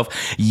 12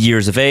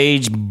 years of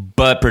age,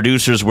 but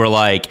producers were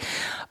like,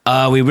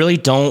 we really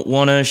don't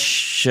want to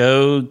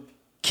show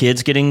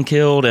kids getting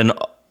killed, and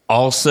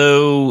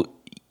also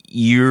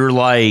you're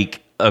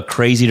like a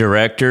crazy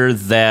director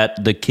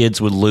that the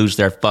kids would lose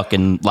their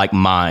fucking like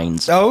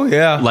minds. Oh,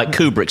 yeah. Like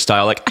Kubrick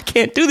style. Like, I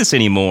can't do this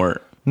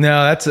anymore.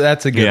 No, that's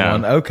a good Yeah.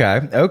 one.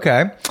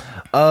 Okay.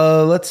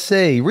 Let's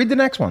see. Read the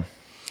next one.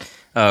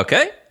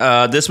 Okay.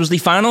 This was the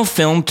final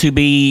film to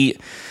be.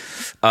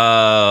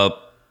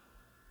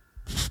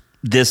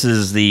 This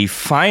is the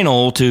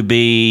final to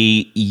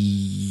be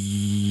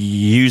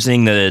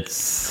using the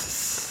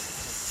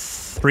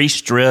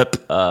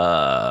 3-strip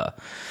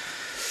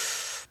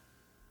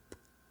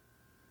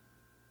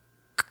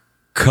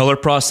color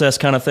process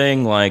kind of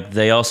thing. Like,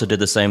 they also did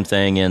the same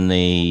thing in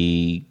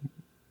the.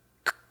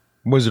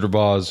 Wizard of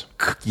Oz.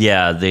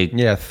 Yeah, the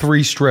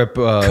 3-strip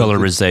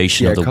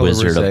colorization of the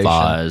Wizard of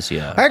colorization. Oz.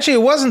 Yeah. Actually,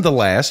 it wasn't the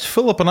last.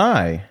 Philip and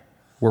I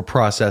were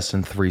processed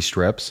in 3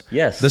 strips.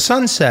 Yes. The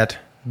Sunset,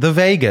 the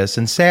Vegas,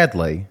 and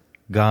sadly,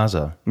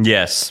 Gaza.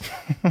 Yes.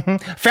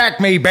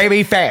 Fact me,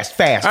 baby. Fast.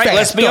 All right, fast.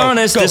 let's be Go,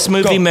 honest. go, This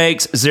movie go.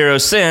 makes zero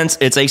sense.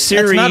 It's a That's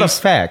series. not a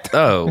fact.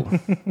 Oh.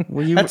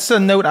 Well, you, That's a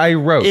note I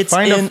wrote. It's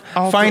Find in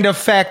all find the- a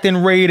fact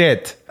and read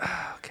it.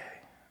 okay.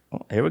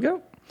 Well, here we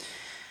go.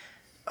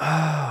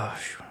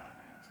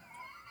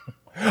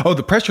 Oh,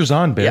 the pressure's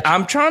on, bitch. Yeah,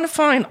 I'm trying to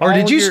find. Or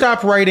did all you your-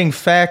 stop writing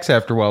facts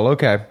after a while?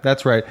 Okay,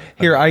 that's right.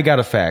 Here, I got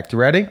a fact.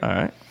 Ready? All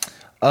right.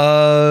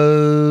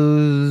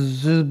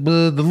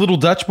 The little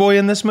Dutch boy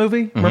in this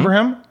movie. Remember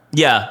him?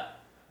 Yeah.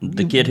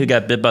 The kid who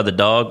got bit by the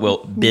dog. Well,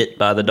 bit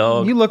by the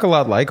dog. You look a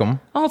lot like him,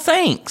 Oh,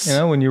 thanks. you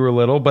know, when you were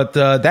little. But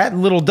that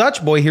little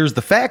Dutch boy, here's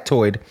the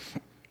factoid.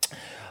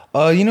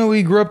 You know who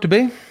he grew up to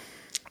be?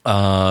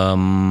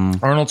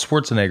 Arnold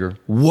Schwarzenegger.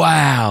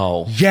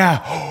 Wow.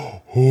 Yeah.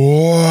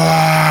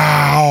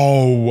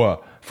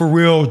 Wow. For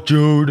real,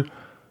 dude.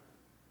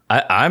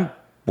 I'm.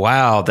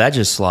 Wow. That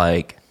just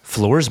like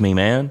floors me,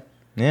 man.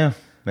 Yeah.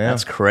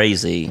 That's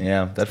crazy.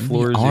 Yeah, that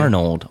floors you.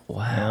 Arnold.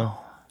 Wow.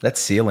 That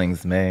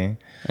ceilings me.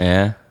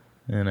 Yeah.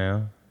 You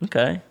know.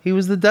 Okay. He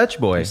was the Dutch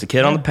boy. It's the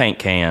kid on the paint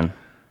can.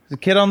 The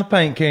kid on the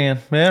paint can.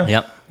 Yeah.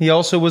 Yep. He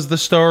also was the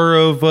star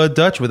of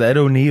Dutch with Ed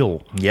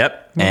O'Neill.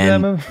 Yep. Remember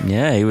And that movie?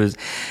 yeah, he was.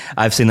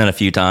 I've seen that a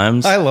few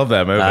times. I love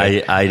that movie.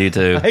 I do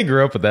too. I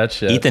grew up with that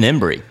shit. Ethan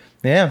Embry.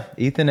 Yeah,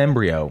 Ethan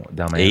Embryo,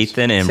 dumbass.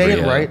 Ethan Say it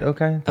Embryo. right,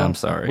 okay? I'm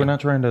sorry. We're not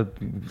trying to,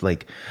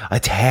 like,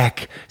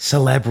 attack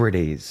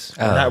celebrities.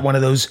 We're not one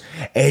of those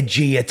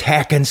edgy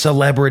attacking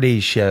celebrity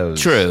shows.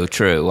 True.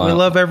 We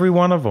love every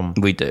one of them.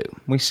 We do.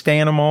 We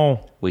stan them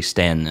all. We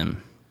stand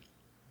them.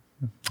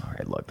 All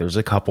right, look, there's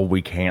a couple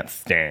we can't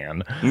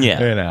stand.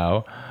 Yeah. You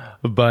know?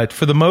 But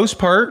for the most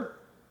part,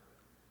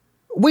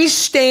 we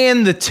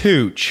stan the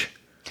Tooch.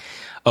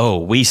 Oh,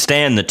 we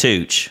stand the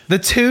Tooch. The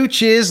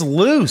Tooch is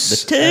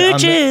loose. The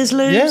Tooch is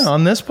loose. Yeah,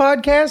 on this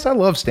podcast, I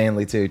love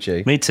Stanley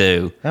Tucci. Me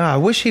too. I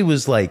wish he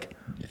was like,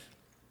 I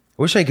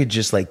wish I could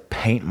just like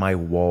paint my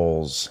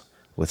walls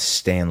with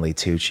Stanley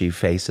Tucci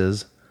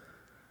faces.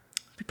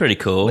 Be pretty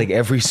cool. Like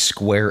every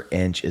square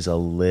inch is a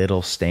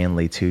little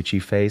Stanley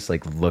Tucci face,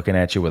 like looking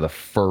at you with a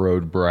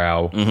furrowed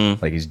brow,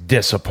 like he's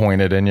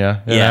disappointed in you.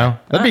 You Yeah. know?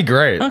 That'd be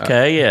great.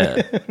 okay,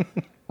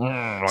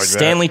 yeah.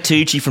 Stanley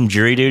Tucci from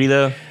Jury Duty,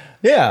 though.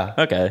 Yeah.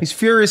 Okay. He's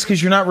furious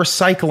because you're not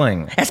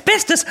recycling.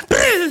 Asbestos.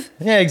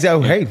 Yeah,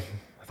 exactly. Hey,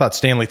 I thought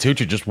Stanley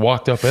Tucci just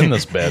walked up in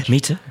this bitch.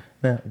 Me too.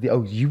 Yeah.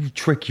 Oh, you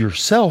trick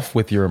yourself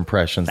with your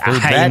impressions. They're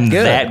I'm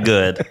that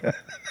good. that good.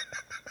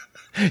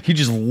 You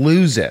just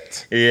lose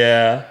it.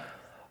 Yeah.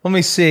 Let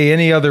me see.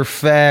 Any other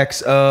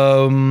facts?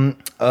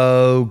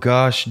 Oh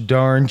gosh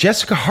darn.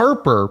 Jessica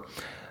Harper.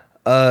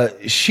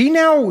 She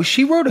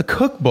wrote a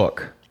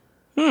cookbook.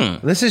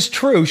 This is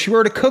true. She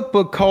wrote a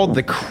cookbook called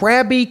The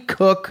Krabby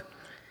Cook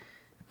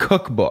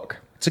Cookbook.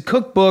 It's a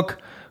cookbook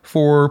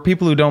for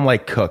people who don't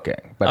like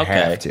cooking, but Okay.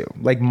 have to.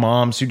 Like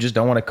moms who just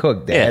don't want to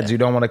cook, dads Yeah. who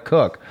don't want to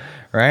cook,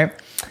 right?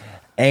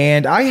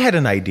 And I had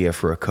an idea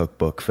for a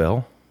cookbook,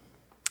 Phil.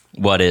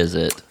 What is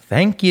it?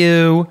 Thank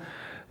you.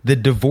 The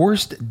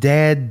Divorced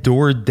Dad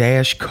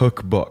DoorDash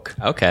Cookbook.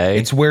 Okay.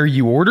 It's where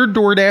you order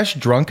DoorDash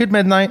drunk at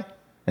midnight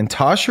and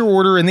toss your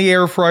order in the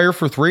air fryer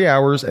for 3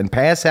 hours and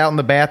pass out in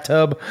the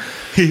bathtub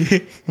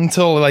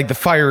until like the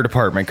fire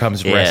department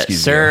comes and Yeah,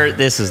 rescues sir, you.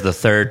 this is the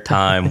third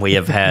time we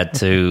have had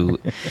to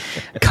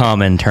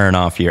come and turn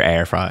off your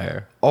air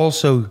fryer.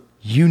 Also,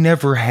 You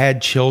never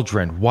had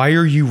children. Why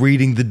are you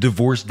reading the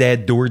Divorced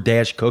Dad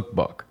DoorDash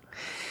cookbook?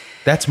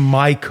 That's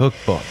my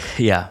cookbook.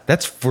 Yeah.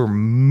 That's for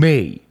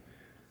me.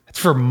 That's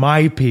for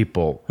my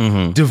people.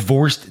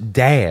 Divorced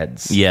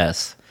dads.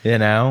 Yes. You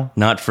know?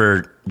 Not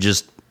for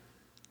just,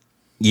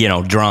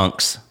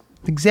 drunks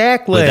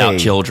Exactly. without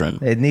children.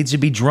 It needs to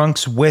be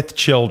drunks with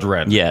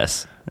children.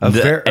 Yes.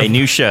 ver- A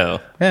new show.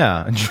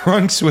 Yeah.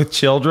 Drunks with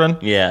children.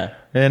 Yeah.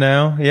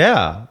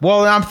 Yeah.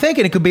 Well, I'm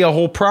thinking it could be a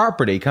whole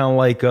property, kind of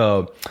like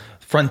a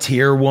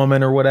Frontier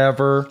Woman or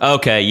whatever.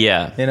 Okay,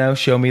 yeah.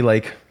 Show me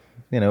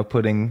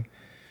putting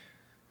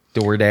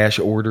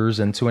DoorDash orders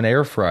into an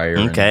air fryer.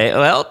 Okay.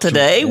 Well,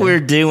 today we're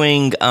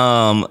doing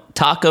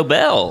Taco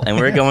Bell, and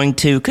we're going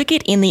to cook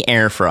it in the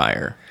air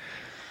fryer.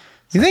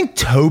 You think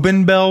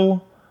Tobin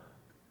Bell,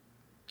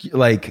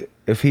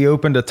 if he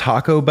opened a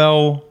Taco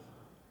Bell,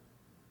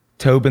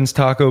 Tobin's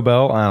Taco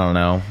Bell? I don't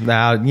know.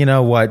 Now, you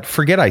know what?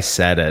 Forget I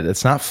said it.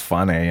 It's not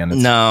funny.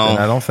 And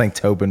I don't think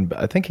Tobin,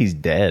 I think he's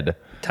dead.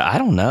 I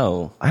don't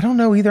know. I don't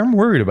know either. I'm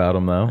worried about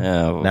him, though.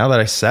 Oh. Now that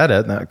I said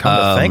it, come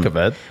to think of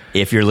it.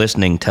 If you're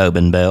listening,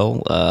 Tobin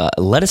Bell,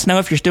 let us know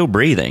if you're still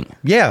breathing.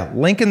 Yeah,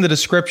 link in the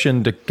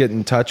description to get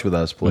in touch with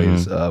us,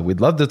 please.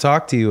 We'd love to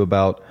talk to you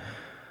about...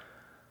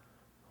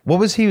 What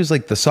was he? He was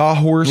like the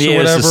sawhorse or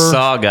whatever? Yeah, he's a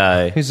saw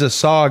guy. He's a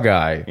saw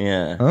guy.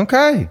 Yeah.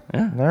 Okay.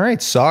 Yeah. All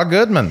right, Saw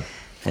Goodman.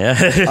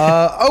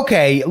 Yeah.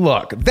 Okay,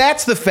 look,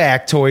 that's the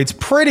factoids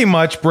pretty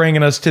much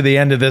bringing us to the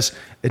end of this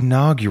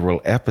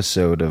inaugural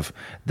episode of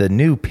the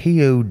new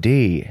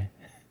POD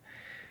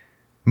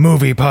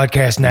movie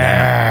podcast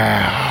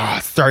now.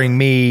 Starring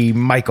me,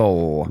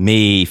 Michael.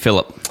 Me,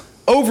 Philip.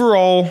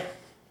 Overall,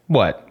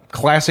 what?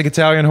 Classic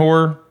Italian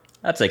horror?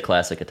 I'd say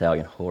classic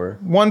Italian horror.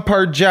 1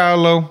 part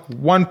giallo,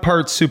 1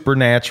 part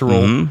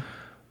supernatural.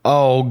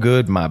 All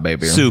good, my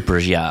baby. Super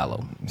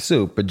Giallo.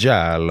 Super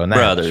giallo.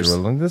 Brothers.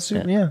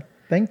 Natural. Yeah.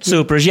 Thank you.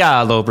 Super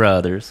Giallo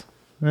Brothers.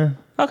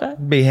 Okay.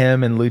 Be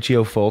him and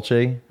Lucio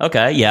Fulci.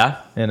 Okay,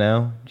 yeah.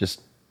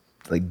 Just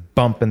like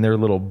bumping their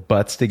little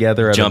butts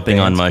together. At Jumping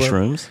a on dance club.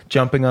 mushrooms.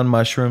 Jumping on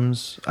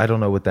mushrooms. I don't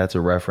know what that's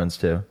a reference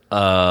to. What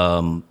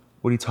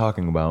are you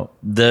talking about?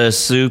 The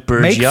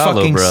Super Make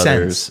Giallo fucking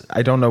Brothers. sense.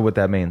 I don't know what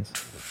that means.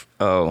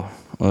 Oh,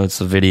 well, it's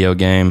a video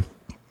game.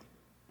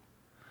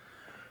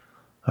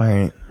 All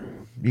right.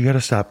 You got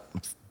to stop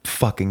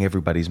fucking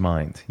everybody's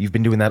mind. You've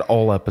been doing that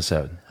all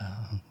episode.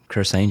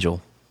 Chris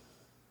Angel.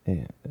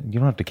 Yeah. You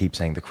don't have to keep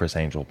saying the Chris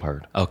Angel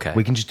part. Okay.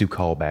 We can just do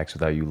callbacks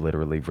without you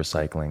literally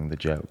recycling the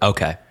joke.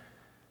 Okay.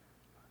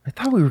 I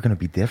thought we were going to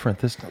be different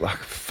this.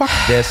 Fuck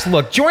this.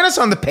 Look, join us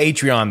on the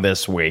Patreon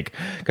this week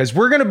because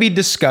we're going to be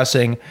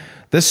discussing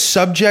the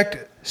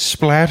subject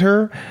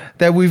splatter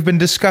that we've been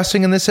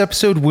discussing in this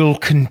episode will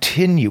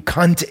continue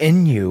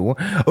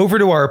over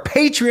to our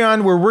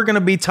Patreon where we're going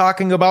to be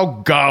talking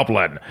about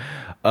Goblin.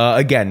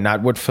 Again,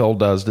 not what Phil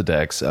does to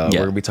Dix. We're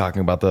going to be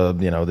talking about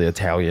the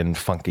Italian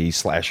funky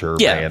slasher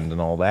band and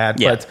all that.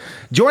 Yeah. But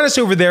join us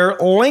over there.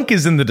 Link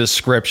is in the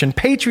description.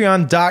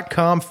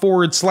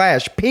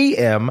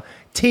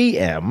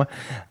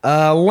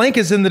 Patreon.com/PMTM. Link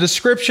is in the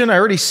description. I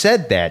already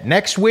said that.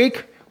 Next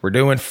week, we're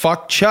doing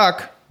Fuck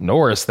Chuck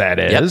Norris, that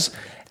is. Yep.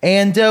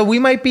 And we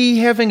might be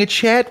having a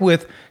chat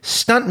with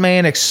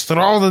stuntman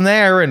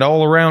extraordinaire and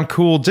all-around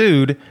cool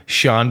dude,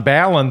 Sean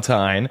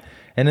Ballantyne.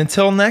 And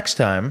until next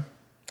time...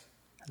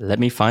 Let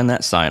me find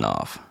that sign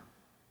off.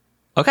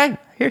 Okay,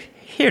 here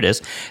it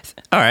is.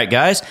 All right,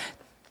 guys.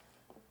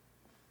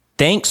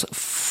 Thanks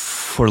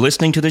for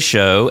listening to the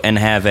show and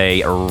have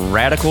a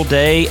radical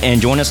day.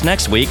 And join us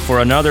next week for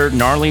another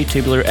gnarly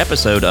tubular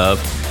episode of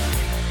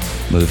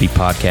Movie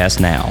Podcast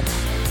Now.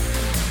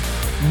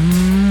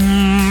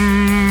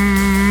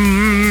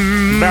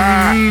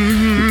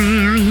 Bye.